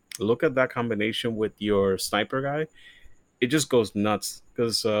hell. Look at that combination with your sniper guy. It just goes nuts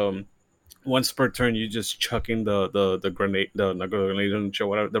because once per turn, you just chuck in the grenade, not grenade launcher,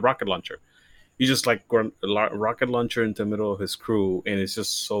 whatever, the rocket launcher. You just rocket launcher into the middle of his crew, and it's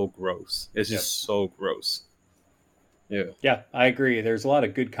just so gross. It's just so gross. Yeah. Yeah, I agree. There's a lot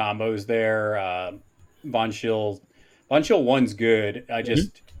of good combos there. Von Schill 1's good.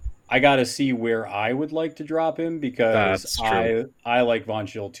 I got to see where I would like to drop him because That's true. I like Von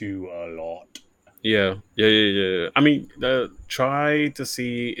Schill 2 a lot. Yeah. I mean, try to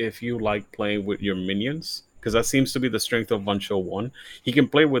see if you like playing with your minions, because that seems to be the strength of Von Schill 1. He can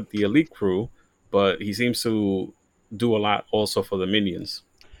play with the elite crew, but he seems to do a lot also for the minions.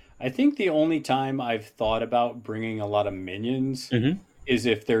 I think the only time I've thought about bringing a lot of minions is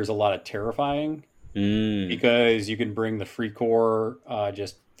if there's a lot of terrifying, because you can bring the free core,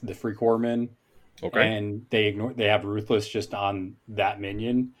 just the free core men, and they have ruthless just on that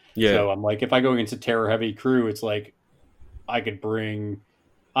minion. Yeah. So I'm like, if I go against a terror heavy crew, it's like I could bring.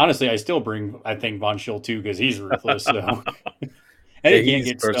 Honestly, I still bring, I think, Von Schill 2 because he's ruthless. So and he can't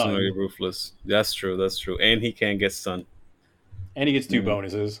get personally stunned. ruthless. That's true. And he can't get stunned. And he gets 2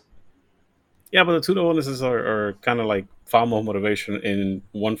 bonuses. Yeah, but the 2 bonuses are kind of like foul mouth motivation and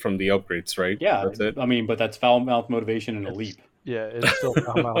one from the upgrades, right? Yeah, That's it. I mean, but that's foul mouth motivation and a leap. Yeah, it's still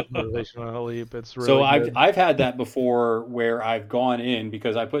foul mouth motivation on a leap. It's really So good. I've had that before where I've gone in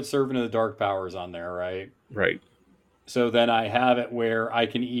because I put Servant of the Dark Powers on there, right? Right. So then I have it where I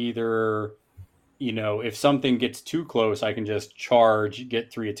can either, if something gets too close, I can just charge,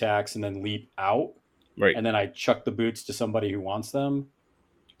 get 3 attacks, and then leap out. Right. And then I chuck the boots to somebody who wants them.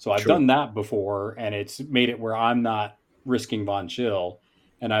 So I've True. done that before, and it's made it where I'm not risking Von Schill.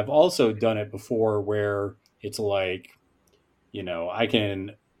 And I've also done it before where it's like, I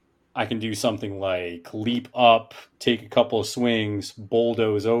can do something like leap up, take a couple of swings,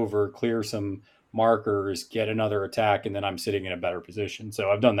 bulldoze over, clear some markers, get another attack, and then I'm sitting in a better position. So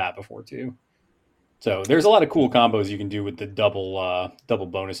I've done that before too. So there's a lot of cool combos you can do with the double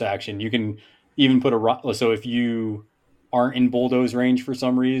bonus action. You can even put so if you aren't in bulldoze range for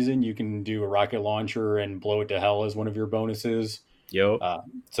some reason, you can do a rocket launcher and blow it to hell as one of your bonuses. Yo.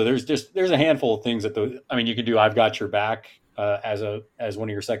 So there's a handful of things that you could do. I've got your back as one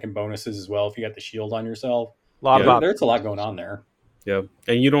of your second bonuses as well if you got the shield on yourself. There's a lot going on there. Yeah,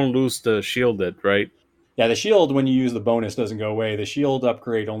 and you don't lose the shielded, right? Yeah, the shield when you use the bonus doesn't go away. The shield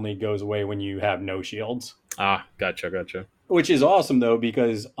upgrade only goes away when you have no shields. Ah, gotcha. Which is awesome though,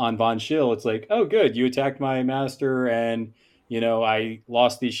 because on Von Schill, it's like, oh, good, you attacked my master, and I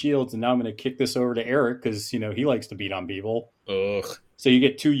lost these shields, and now I'm going to kick this over to Eric because he likes to beat on people. Ugh. So you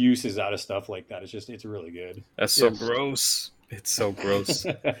get 2 uses out of stuff like that. It's really good. That's so gross. It's so gross.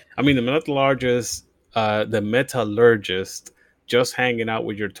 I mean, the metallurgist, just hanging out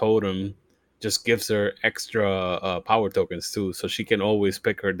with your totem, just gives her extra power tokens too, so she can always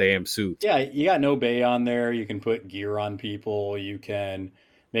pick her damn suit. Yeah, you got no bay on there. You can put gear on people. You can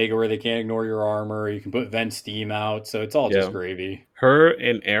make it where they can't ignore your armor. You can put vent steam out. So it's all just gravy. Her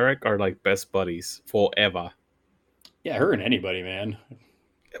and Eric are like best buddies forever. Yeah, her and anybody, man.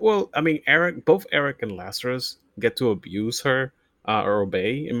 Well, I mean, both Eric and Lazarus get to abuse her or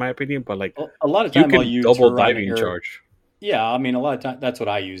obey, in my opinion. But like, a lot of time you can I'll use double her diving on Eric. charge. Yeah, I mean, a lot of times that's what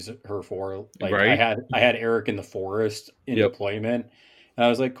I use her for. Like Right? I had Eric in the forest in Yep. deployment, and I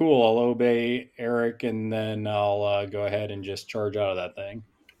was like, cool, I'll obey Eric, and then I'll go ahead and just charge out of that thing.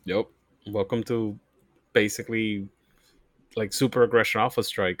 Yep. Welcome to basically like super aggression alpha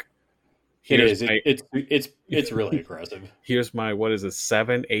strike. It Here's is. my It's really aggressive. here's my what is it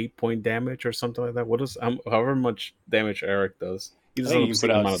 7-8 point damage or something like that. What is however much damage Eric does? He I does think an you can put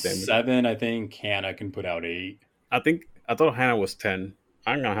obscene out amount of damage. 7. I think Hannah can put out 8. I thought Hannah was 10.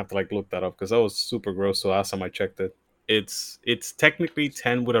 I'm gonna have to like look that up because that was super gross. So last time I checked it, it's technically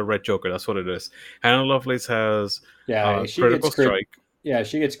 10 with a red joker. That's what it is. Hannah Lovelace has Yeah, she critical gets crit. strike. Yeah,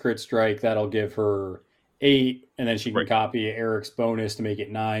 she gets crit strike. That'll give her 8, and then she can Right. copy Eric's bonus to make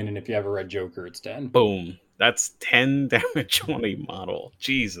it 9. And if you have a red joker, it's 10. Boom. That's 10 damage on a model.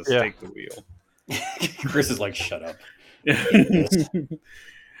 Jesus, Yeah. take the wheel. Chris is like, shut up.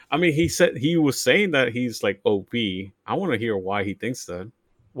 I mean, he was saying that he's like OP. I want to hear why he thinks that.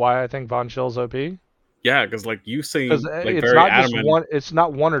 Why I think Von Schill's OP? Yeah, because like you say, Because like it's very not just adamant. one. It's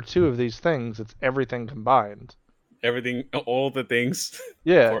not one or two of these things. It's everything combined. Everything, all the things.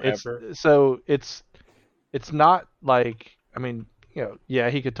 Yeah, Forever. it's not like, I mean, you know, yeah,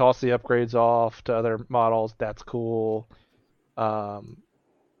 he could toss the upgrades off to other models. That's cool.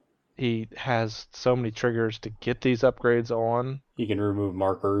 He has so many triggers to get these upgrades on. He can remove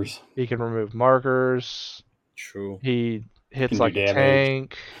markers. He can remove markers. True. He hits Can do like a damage.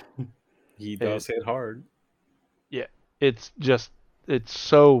 tank. He does hit hard. It's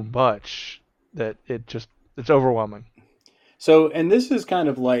so much that it's overwhelming. So, and this is kind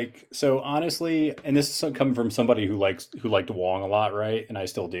of like, so honestly, and this is coming from somebody who liked Wong a lot, right? And I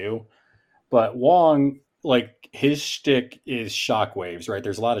still do. But Wong, like, his shtick is shockwaves, right?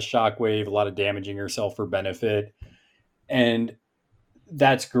 There's a lot of shockwave, a lot of damaging yourself for benefit. And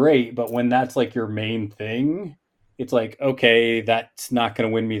that's great. But when that's like your main thing, it's like, okay, that's not going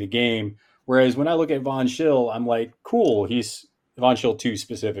to win me the game. Whereas when I look at Von Schill, I'm like, cool, he's Von Schill 2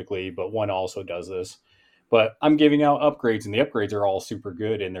 specifically, but 1 also does this. But I'm giving out upgrades, and the upgrades are all super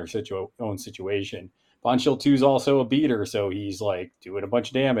good in their own situation. Von Schill 2 is also a beater, so he's like doing a bunch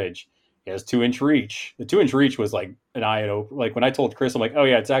of damage. He has 2-inch reach. The 2-inch reach was like an eye opener. Like when I told Chris, I'm like, oh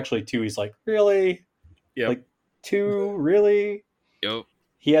yeah, it's actually 2. He's like, really? Yep. Like 2, really? Yep.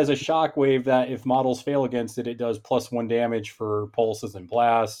 He has a shockwave that if models fail against it, it does +1 damage for pulses and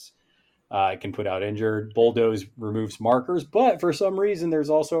blasts. It can put out injured. Bulldoze removes markers, but for some reason, there's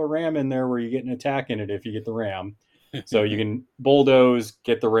also a ram in there where you get an attack in it if you get the ram. So you can bulldoze,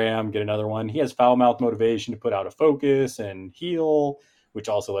 get the ram, get another one. He has foul mouth motivation to put out a focus and heal, which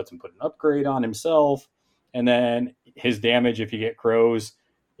also lets him put an upgrade on himself. And then his damage, if you get crows,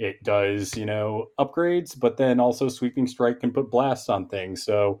 it does, upgrades, but then also Sweeping Strike can put blasts on things.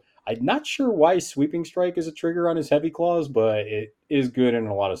 So I'm not sure why Sweeping Strike is a trigger on his Heavy Claws, but it is good in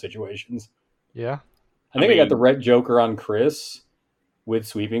a lot of situations. Yeah. I think I got the red joker on Chris with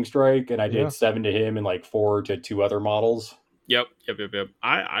Sweeping Strike, and I did Yeah. 7 to him and like 4 to 2 other models. Yep.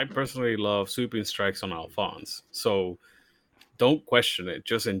 I personally love sweeping strikes on Alphonse, so don't question it.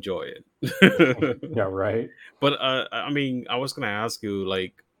 Just enjoy it. Yeah, right. But I mean, I was gonna ask you,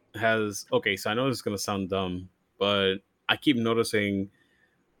 like, so I know this is gonna sound dumb, but I keep noticing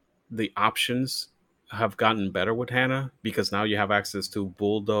the options have gotten better with Hannah because now you have access to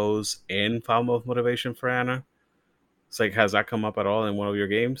bulldoze and foul mouth motivation for Hannah. It's like, has that come up at all in one of your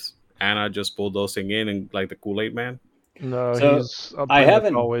games? Anna just bulldozing in and like the Kool-Aid man? No, So, he's I pretty much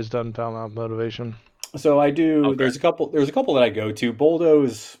haven't- always done foul mouth motivation. So I do. Okay. There's a couple that I go to.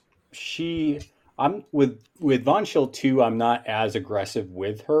 Bulldoze. I'm with Von Schill 2. I'm not as aggressive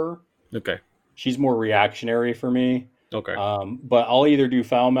with her. Okay. She's more reactionary for me. Okay. But I'll either do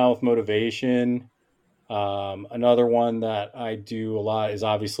foul mouth motivation. Another one that I do a lot is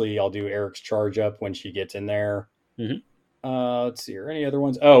obviously I'll do Eric's charge up when she gets in there. Mhm. Let's see, are any other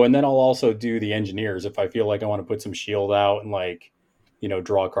ones? Oh, and then I'll also do the engineers if I feel like I want to put some shield out and like,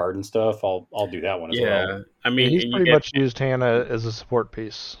 draw a card and stuff. I'll do that one as well. I mean, He's and you pretty get- much used Hannah as a support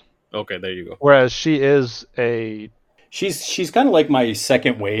piece, okay. There you go. whereas she is a She's kind of like my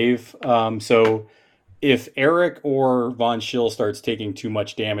second wave. So if Eric or Von Schill starts taking too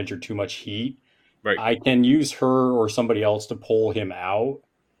much damage or too much heat, Right. I can use her or somebody else to pull him out,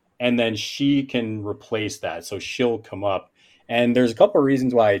 and then she can replace that. So she'll come up. And there's a couple of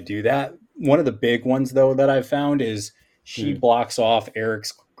reasons why I do that. One of the big ones, though, that I've found is she blocks off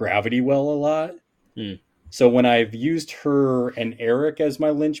Eric's gravity well a lot. So when I've used her and Eric as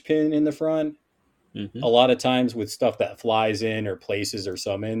my linchpin in the front, Mhm. a lot of times with stuff that flies in or places or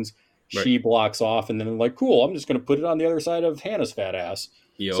summons, she blocks off, and then I'm like, cool, I'm just going to put it on the other side of Hannah's fat ass.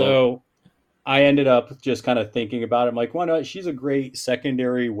 Yo. So I ended up just kind of thinking about it. I'm like, why not? She's a great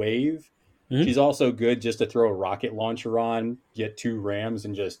secondary wave. Mhm. She's also good just to throw a rocket launcher on, get 2 Rams,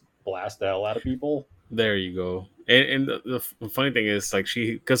 and just blast the hell out of people. There you go. And the funny thing is, like,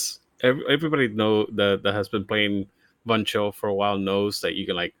 because everybody that has been playing Von Cho for a while knows that you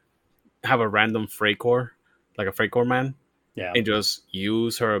can like have a random Freycore, like a Freycore man, Yeah. and just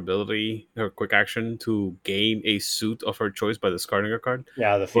use her ability, her quick action, to gain a suit of her choice by discarding a card.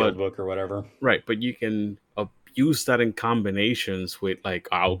 Yeah, the field book or whatever. Right, but you can use that in combinations with, like,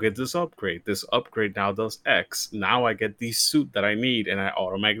 I'll get this upgrade. This upgrade now does X. Now I get the suit that I need, and I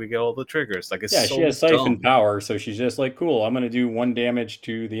automatically get all the triggers. Like, it's Yeah, so she has siphon dumb. power, so she's just like, cool, I'm going to do 1 damage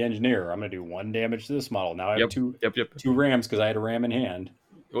to the engineer. I'm going to do 1 damage to this model. Now I have Yep. 2 Rams because I had a Ram in hand.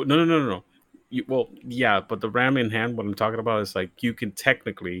 Oh, no. Well, yeah, but the ram in hand, what I'm talking about is like you can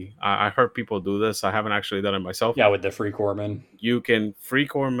technically. I heard people do this. I haven't actually done it myself. Yeah, with the free corpsman. You can free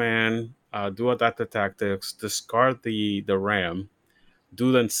core man, do adaptive tactics, discard the ram,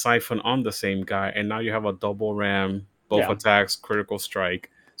 do then siphon on the same guy, and now you have a double ram, both Yeah. attacks, critical strike.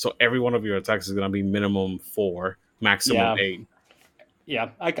 So every one of your attacks is going to be minimum 4, maximum 8. Yeah,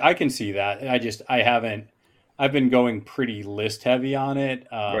 I can see that. I've been going pretty list heavy on it.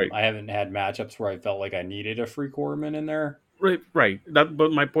 Right. I haven't had matchups where I felt like I needed a free corpsman in there. Right.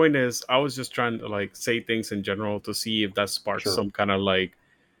 But my point is, I was just trying to like say things in general to see if that sparks Sure. some kind of like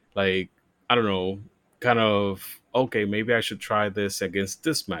I don't know, kind of okay, maybe I should try this against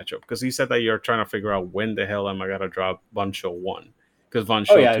this matchup, because he said that you're trying to figure out when the hell am I gonna drop Von Show 1, because Von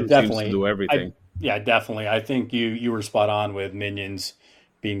Show 2 seems to do everything. Yeah, definitely. I think you were spot on with minions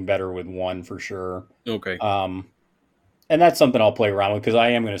being better with 1 for sure. Okay. And that's something I'll play around with, because I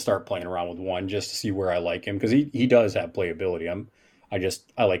am going to start playing around with 1 just to see where I like him, because he does have playability.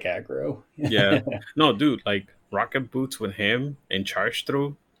 I like aggro. Yeah. No, dude, like rocket boots with him and charge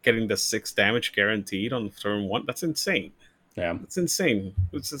through, getting the 6 damage guaranteed on turn 1. That's insane. Yeah, It's insane.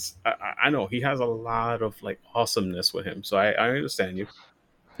 It's just I know he has a lot of like awesomeness with him, so I understand you.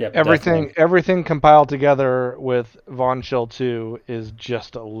 yep, Everything compiled together with Von Schill 2 is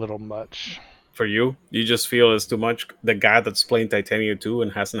just a little much. For you just feel it's too much. The guy that's playing Titania 2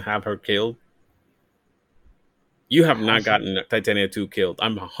 and hasn't had her killed. You have not gotten Titania 2 killed.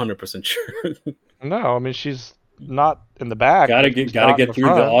 I'm 100% sure. No, I mean she's not in the back. Gotta get through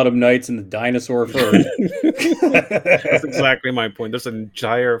the Autumn Nights and the dinosaur first. That's exactly my point. There's an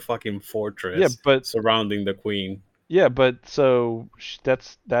entire fucking fortress surrounding the queen. Yeah, but so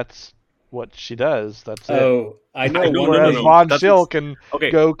that's what she does. That's it. I know. Whereas Von Schill can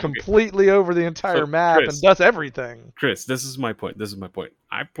go completely over the entire map and does everything. Chris, this is my point.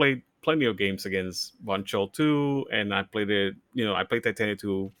 I played plenty of games against Von Schill 2, and I played it. I played Titania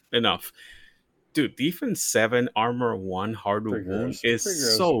 2 enough. Dude, defense 7, armor 1, hard to wound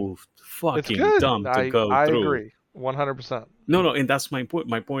is so fucking dumb to go through. I agree, 100%. No, and that's my point.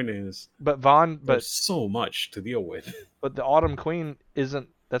 My point is, there's so much to deal with. But the Autumn Queen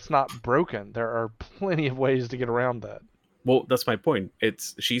that's not broken. There are plenty of ways to get around that. Well, that's my point.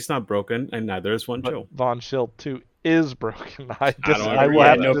 She's not broken, and neither is Von Schill. Von Schill 2 is broken. I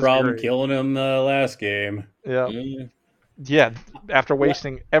had no problem killing him last game. Yeah. Yeah, after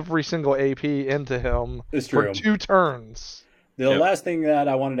wasting every single AP into him for 2 turns. The last thing that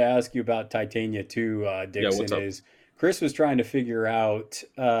I wanted to ask you about Titania 2, Dixon, is Chris was trying to figure out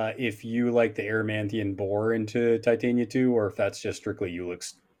if you like the Aramanthian boar into Titania 2, or if that's just strictly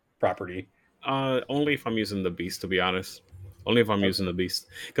Ulick's property. Only if I'm using the beast, to be honest. Only if I'm using the beast,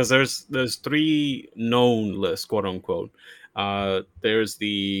 because there's 3 known lists, quote unquote. There's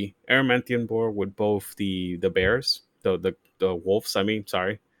the Aramanthian boar with both the bears. The wolves,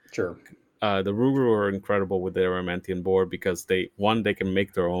 sorry. Sure. The Rugru are incredible with the Aramanthian board, because they can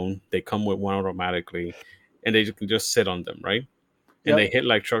make their own. They come with 1 automatically, and they can just sit on them, right? And they hit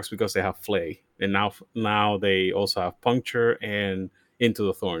like trucks because they have flay. And now they also have puncture and into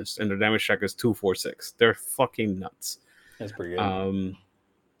the thorns, and their damage check is 246. They're fucking nuts. That's pretty good.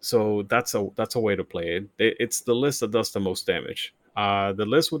 So that's a way to play it. It's the list that does the most damage. The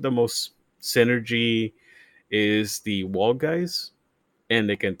list with the most synergy is the wall guys, and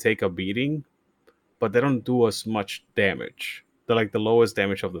they can take a beating, but they don't do as much damage. They're like the lowest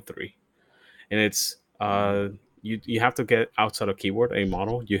damage of the 3, and it's you have to get outside of keyboard a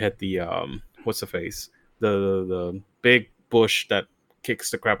model. You hit the what's the face, the big bush that kicks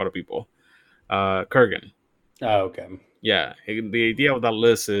the crap out of people, Kurgan. Oh, okay. Yeah, the idea of that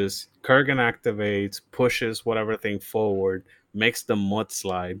list is Kurgan activates, pushes whatever thing forward, makes the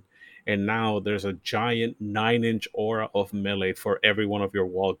mudslide. And now there's a giant 9-inch aura of melee for every one of your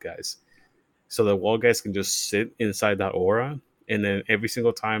wall guys. So the wall guys can just sit inside that aura and then every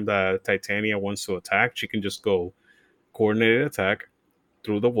single time that Titania wants to attack, she can just go coordinated attack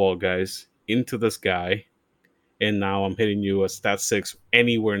through the wall guys into this guy, and now I'm hitting you a stat 6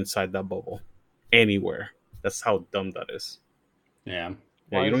 anywhere inside that bubble. Anywhere. That's how dumb that is. Yeah.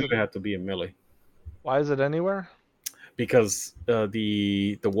 Yeah, Why you don't is even have to be a melee. Why is it anywhere? Because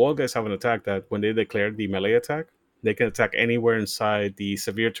the wall guys have an attack that when they declare the melee attack, they can attack anywhere inside the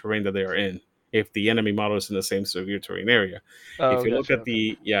severe terrain that they are in. If the enemy model is in the same severe terrain area, if you look gotcha,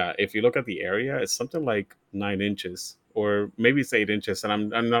 at if you look at the area, it's something like 9 inches, or maybe it's 8 inches, and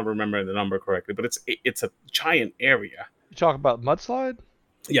I'm not remembering the number correctly, but it's a giant area. You talk about mudslide?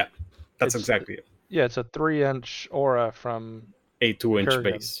 Yeah, that's It's- exactly it. Yeah, it's a 3-inch aura from A 2-inch Kurgan.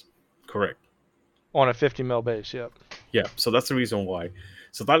 base, correct? on a 50 mil base. Yep. Yeah, so that's the reason why.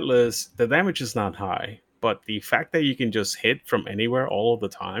 So that list, the damage is not high, but the fact that you can just hit from anywhere all of the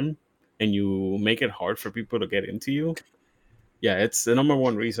time and you make it hard for people to get into you, yeah, it's the number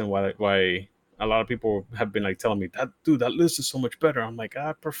one reason why a lot of people have been like telling me that list is so much better. I'm like,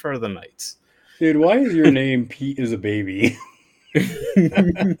 I prefer the knights. Dude, why is your name Pete is a baby?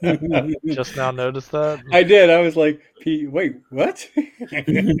 Just now noticed that. I did. I was like, Pete, wait, what?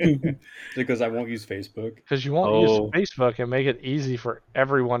 Because I won't use Facebook. Because you won't use Facebook and make it easy for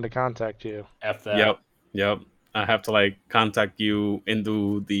everyone to contact you. F that. Yep. I have to like contact you and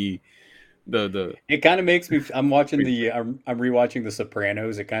do the. It kind of makes me. I'm rewatching The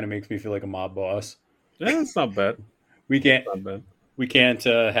Sopranos. It kind of makes me feel like a mob boss. Yeah, it's not bad. We can't. Not bad. We can't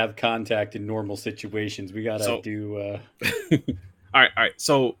have contact in normal situations. We gotta do. All right.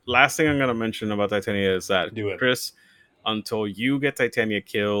 So last thing I'm gonna mention about Titania is that Do it. Chris, until you get Titania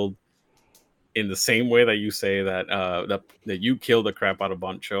killed in the same way that you say that that you killed the crap out of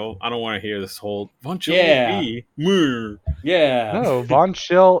Von Chill, I don't want to hear this whole Von Chill OP. Yeah. No, Von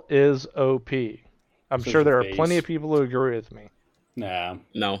Schill is OP. I'm So sure there are face. plenty of people who agree with me. Nah.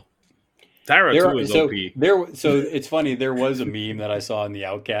 No. Tara too is OP. So it's funny. There was a meme that I saw in the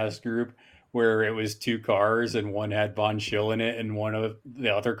Outcast group where it was 2 cars and one had Von Schill in it and one of the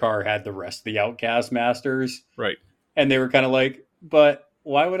other car had the rest of the Outcast Masters. Right. And they were kind of like, but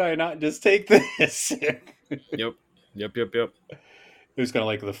why would I not just take this? Yep. It was kind of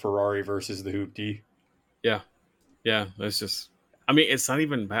like the Ferrari versus the Hoopty. Yeah, it's just. I mean, it's not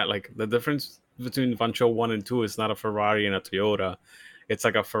even bad. Like the difference between Von Chill 1 and 2 is not a Ferrari and a Toyota. It's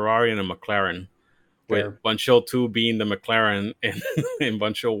like a Ferrari and a McLaren. Fair. With Von Chill 2 being the McLaren and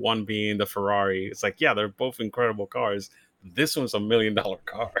Von Chill 1 being the Ferrari. It's like, yeah, they're both incredible cars. This one's $1 million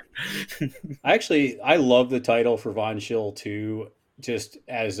car. I love the title for Von Schill 2 just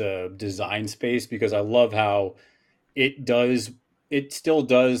as a design space because I love how it still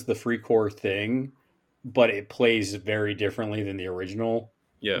does the free core thing, but it plays very differently than the original.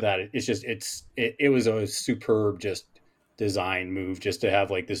 Yeah. That it was a superb just design move just to have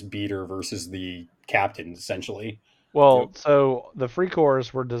like this beater versus the captain essentially. Well, so the free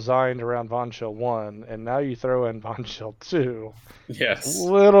cores were designed around Von Schill 1, and now you throw in Von Schill 2. Yes. A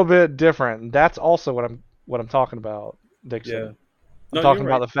little bit different. And that's also what I'm talking about, Dixon. Yeah. I'm talking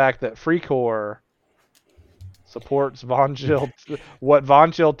about the fact that free core supports Von Schill. What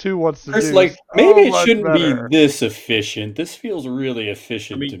Von Schill 2 wants to do. It's like is maybe so it much shouldn't better. be this efficient. This feels really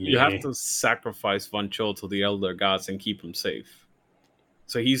efficient to me. You have to sacrifice Von Chill to the Elder Gods and keep him safe.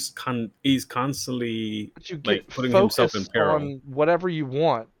 So he's constantly But you like get putting himself in peril. on whatever you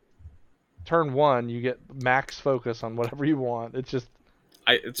want. Turn 1, you get max focus on whatever you want. It's just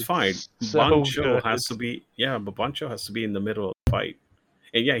It's fine. so Von Chill good. has to be but Von Chill has to be in the middle of the fight.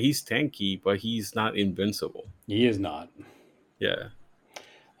 And yeah, he's tanky, but he's not invincible. He is not. Yeah.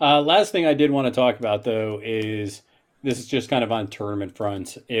 Last thing I did want to talk about, though, is this is just kind of on tournament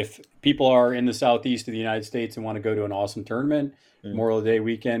fronts. If people are in the southeast of the United States and want to go to an awesome tournament, Memorial Day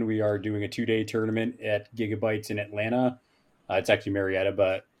weekend, we are doing a 2-day tournament at Gigabytes in Atlanta. It's actually Marietta,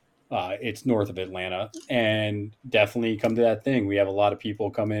 but it's north of Atlanta. And definitely come to that thing. We have a lot of people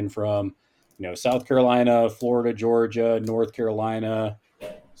come in from, South Carolina, Florida, Georgia, North Carolina,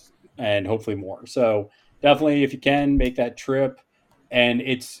 and hopefully more. So definitely, if you can, make that trip. And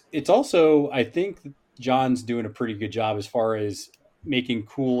it's also, I think John's doing a pretty good job as far as making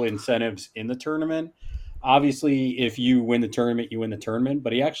cool incentives in the tournament. Obviously, if you win the tournament, you win the tournament.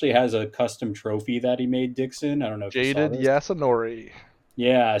 But he actually has a custom trophy that he made, Dixon. I don't know if you saw Jaded this. Yasunori.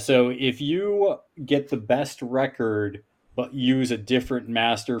 Yeah, so if you get the best record but use a different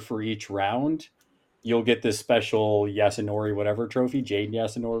master for each round, you'll get this special Yasunori whatever trophy, Jade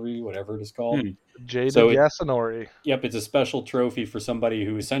Yasunori, whatever it is called. Jaded So Yasunori. Yep, it's a special trophy for somebody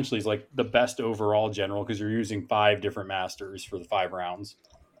who essentially is like the best overall general because you're using 5 different masters for the 5 rounds.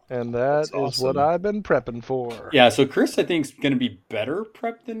 And that That's is what awesome. I've been prepping for. Yeah, so Chris, I think, is going to be better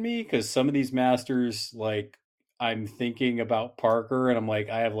prepped than me because some of these masters, like, I'm thinking about Parker, and I'm like,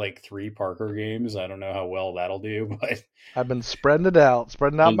 I have like 3 Parker games. I don't know how well that'll do, but I've been spreading it out,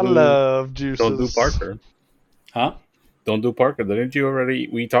 spreading out my Don't do- love juices. Don't do Parker. huh? Don't do Parker. Didn't you already?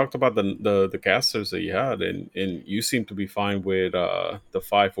 We talked about the casters that you had, and you seem to be fine with the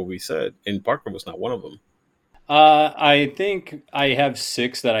 5 what we said, and Parker was not one of them. I think I have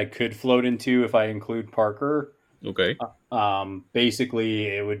 6 that I could float into if I include Parker. Okay. Basically,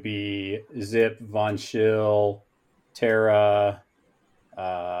 it would be Zip, Von Schill, Terra.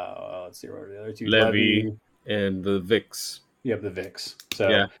 Let's see, what are the other 2? Levy and the Vix. You have the Vix. So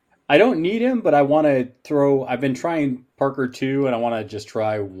Yeah. I don't need him, but I want to throw. I've been trying Parker 2, and I want to just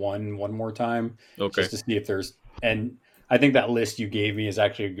try one more time, Okay. just to see if there's. And I think that list you gave me is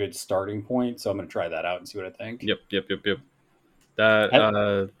actually a good starting point, so I'm going to try that out and see what I think. Yep.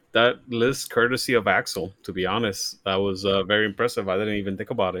 That list, courtesy of Axel. To be honest, that was very impressive. I didn't even think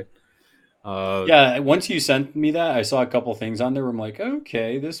about it. Yeah, once you sent me that, I saw a couple things on there. Where I'm like,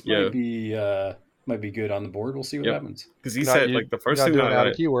 okay, this Yeah. might be good on the board. We'll see what Yep. happens. Because he said like the first thing doing that out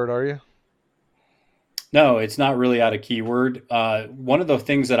a keyword, are you? No, it's not really out of keyword. One of the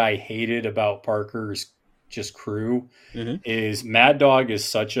things that I hated about Parker's just crew is Mad Dog is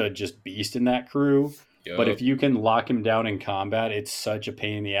such a just beast in that crew. But if you can lock him down in combat, it's such a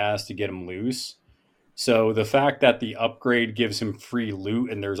pain in the ass to get him loose. So the fact that the upgrade gives him free loot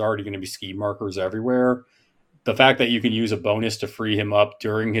and there's already going to be ski markers everywhere, the fact that you can use a bonus to free him up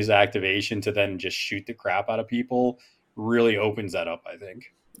during his activation to then just shoot the crap out of people really opens that up, I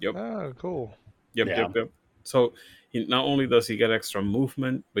think. Yep. Oh, cool. Yep. So not only does he get extra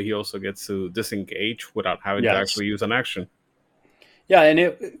movement, but he also gets to disengage without having to actually use an action. Yeah,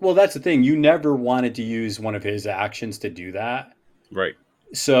 and that's the thing. You never wanted to use one of his actions to do that. Right.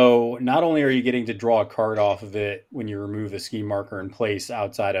 So not only are you getting to draw a card off of it when you remove the ski marker in place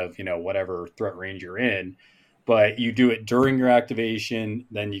outside of, whatever threat range you're in, but you do it during your activation,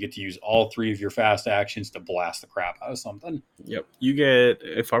 then you get to use all 3 of your fast actions to blast the crap out of something. Yep. You get,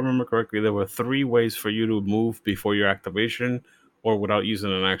 if I remember correctly, there were 3 ways for you to move before your activation or without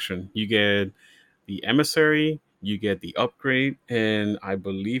using an action. You get the emissary, you get the upgrade, and I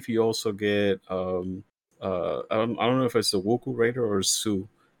believe you also get I don't know if it's the Woku Raider or Sue,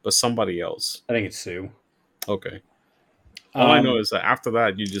 but somebody else. I think it's Sue. Okay. All I know is that after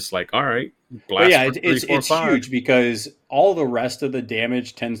that, you just like, all right, blast. Yeah, for 3, 4, it's 5. huge because all the rest of the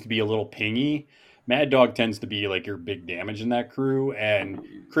damage tends to be a little pingy. Mad Dog tends to be like your big damage in that crew, and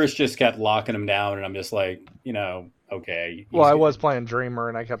Chris just kept locking him down, and I'm just like, okay. Well, I was playing Dreamer,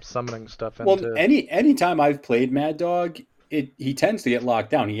 and I kept summoning stuff into. Well, anytime I've played Mad Dog, he tends to get locked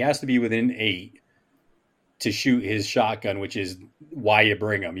down. He has to be within 8 to shoot his shotgun, which is why you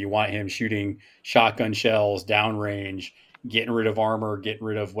bring him. You want him shooting shotgun shells downrange, getting rid of armor, getting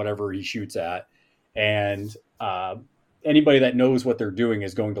rid of whatever he shoots at. And anybody that knows what they're doing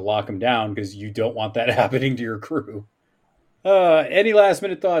is going to lock him down because you don't want that happening to your crew. Any last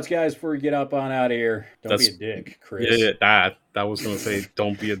minute thoughts, guys, before we get up on out of here? Don't be a dick, Chris. Yeah, that was going to say,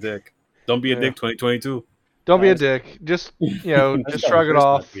 don't be a dick. Don't be a dick 2022. Don't be a dick. Just just shrug it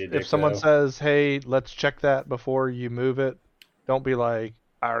off. If someone though. says, "Hey, let's check that before you move it," don't be like,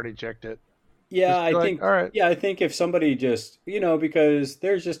 "I already checked it." Yeah, Just be like, think. all right. Yeah, I think if somebody just because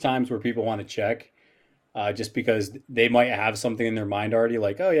there's just times where people want to check, just because they might have something in their mind already,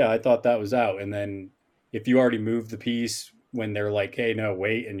 like, oh yeah, I thought that was out, and then if you already moved the piece when they're like, hey, no,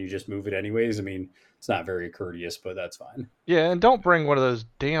 wait, and you just move it anyways. I mean, it's not very courteous, but that's fine. Yeah, and don't bring one of those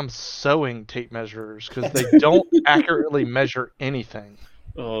damn sewing tape measures because they don't accurately measure anything.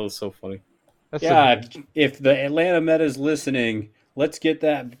 Oh, that's so funny. That's if the Atlanta Meta is listening, let's get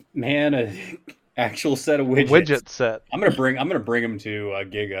that man an actual set of widgets. Widget set. I'm gonna bring him to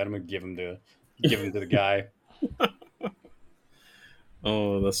Giga. I'm gonna give him to the guy.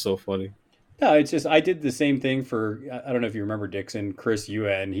 Oh, that's so funny. No, it's just I did the same thing for I don't know if you remember Dixon, Chris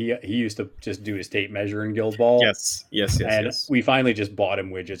UN. He used to just do his tape measure in Guild Ball. Yes. And we finally just bought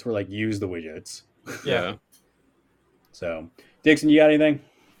him widgets. We're like, use the widgets. Yeah. So, Dixon, you got anything?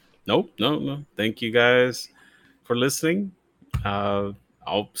 Nope. No. Thank you guys for listening.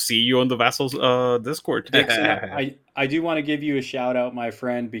 I'll see you on the Vassals Discord. Dixon, I do want to give you a shout out, my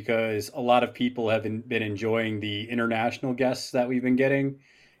friend, because a lot of people have been enjoying the international guests that we've been getting.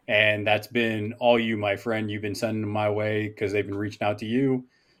 And that's been all you, my friend. You've been sending them my way because they've been reaching out to you.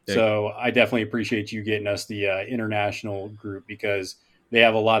 So I definitely appreciate you getting us the international group because they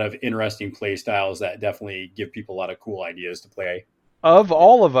have a lot of interesting play styles that definitely give people a lot of cool ideas to play. Of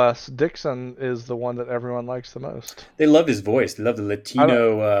all of us, Dixon is the one that everyone likes the most. They love his voice. They love the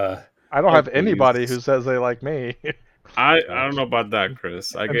Latino. I don't have Hopefully anybody it's- who says they like me. I don't know about that,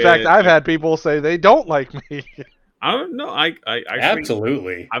 Chris. In fact, I've had people say they don't like me. I don't know. I actually,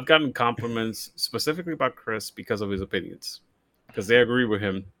 Absolutely. I've gotten compliments specifically about Chris because of his opinions, because they agree with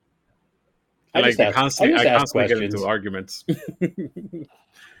him. I just ask constantly get questions. into arguments.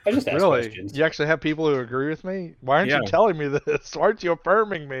 I just ask Really? questions. You actually have people who agree with me? Why aren't Yeah. you telling me this? Why aren't you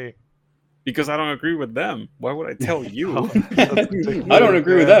affirming me? Because I don't agree with them. Why would I tell you? Oh, that's a dick I don't move,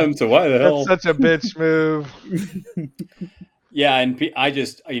 agree with man. them, so why the hell? That's such a bitch move. Yeah, and I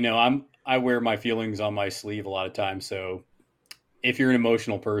just, I wear my feelings on my sleeve a lot of times. So if you're an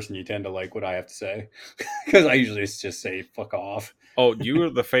emotional person, you tend to like what I have to say, because I usually just say "fuck off," Oh, you were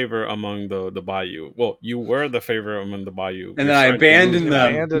the favorite among the Bayou. Well, you were the favorite among the Bayou. and then I abandoned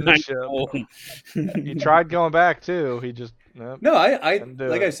them. Abandoned the ship. He tried going back too. He just nope. No, I Couldn't do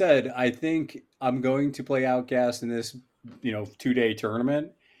like it. I said, I think I'm going to play Outcast in this, 2-day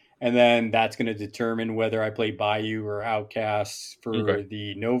tournament, and then that's going to determine whether I play Bayou or Outcast for Okay.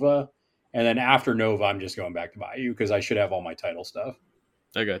 the Nova. And then after Nova, I'm just going back to Bayou because I should have all my title stuff.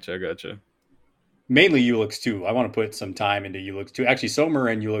 I gotcha. Mainly Ulix 2. I want to put some time into Ulix 2. Actually, Somer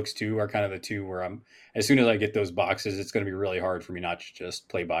and Ulix 2 are kind of the two where as soon as I get those boxes, it's going to be really hard for me not to just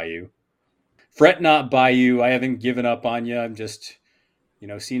play Bayou. Fret not Bayou. I haven't given up on you. I'm just,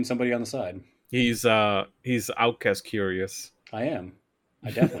 seeing somebody on the side. He's Outcast curious. I am.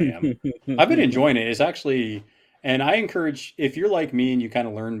 I definitely am. I've been enjoying it. It's actually, and I encourage, if you're like me and you kind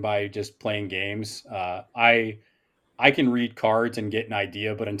of learn by just playing games, I can read cards and get an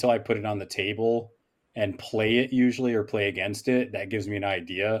idea, but until I put it on the table and play it usually or play against it, that gives me an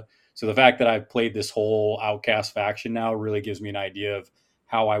idea. So the fact that I've played this whole Outcast faction now really gives me an idea of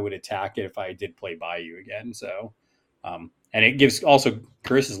how I would attack it if I did play Bayou again. So, and it gives also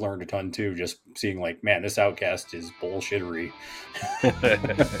Chris has learned a ton too, just seeing like, man, this Outcast is bullshittery.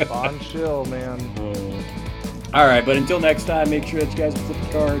 Bon chill, man. All right, but until next time, make sure that you guys flip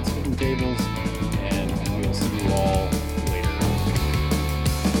the cards, flip the tables, and we'll see you all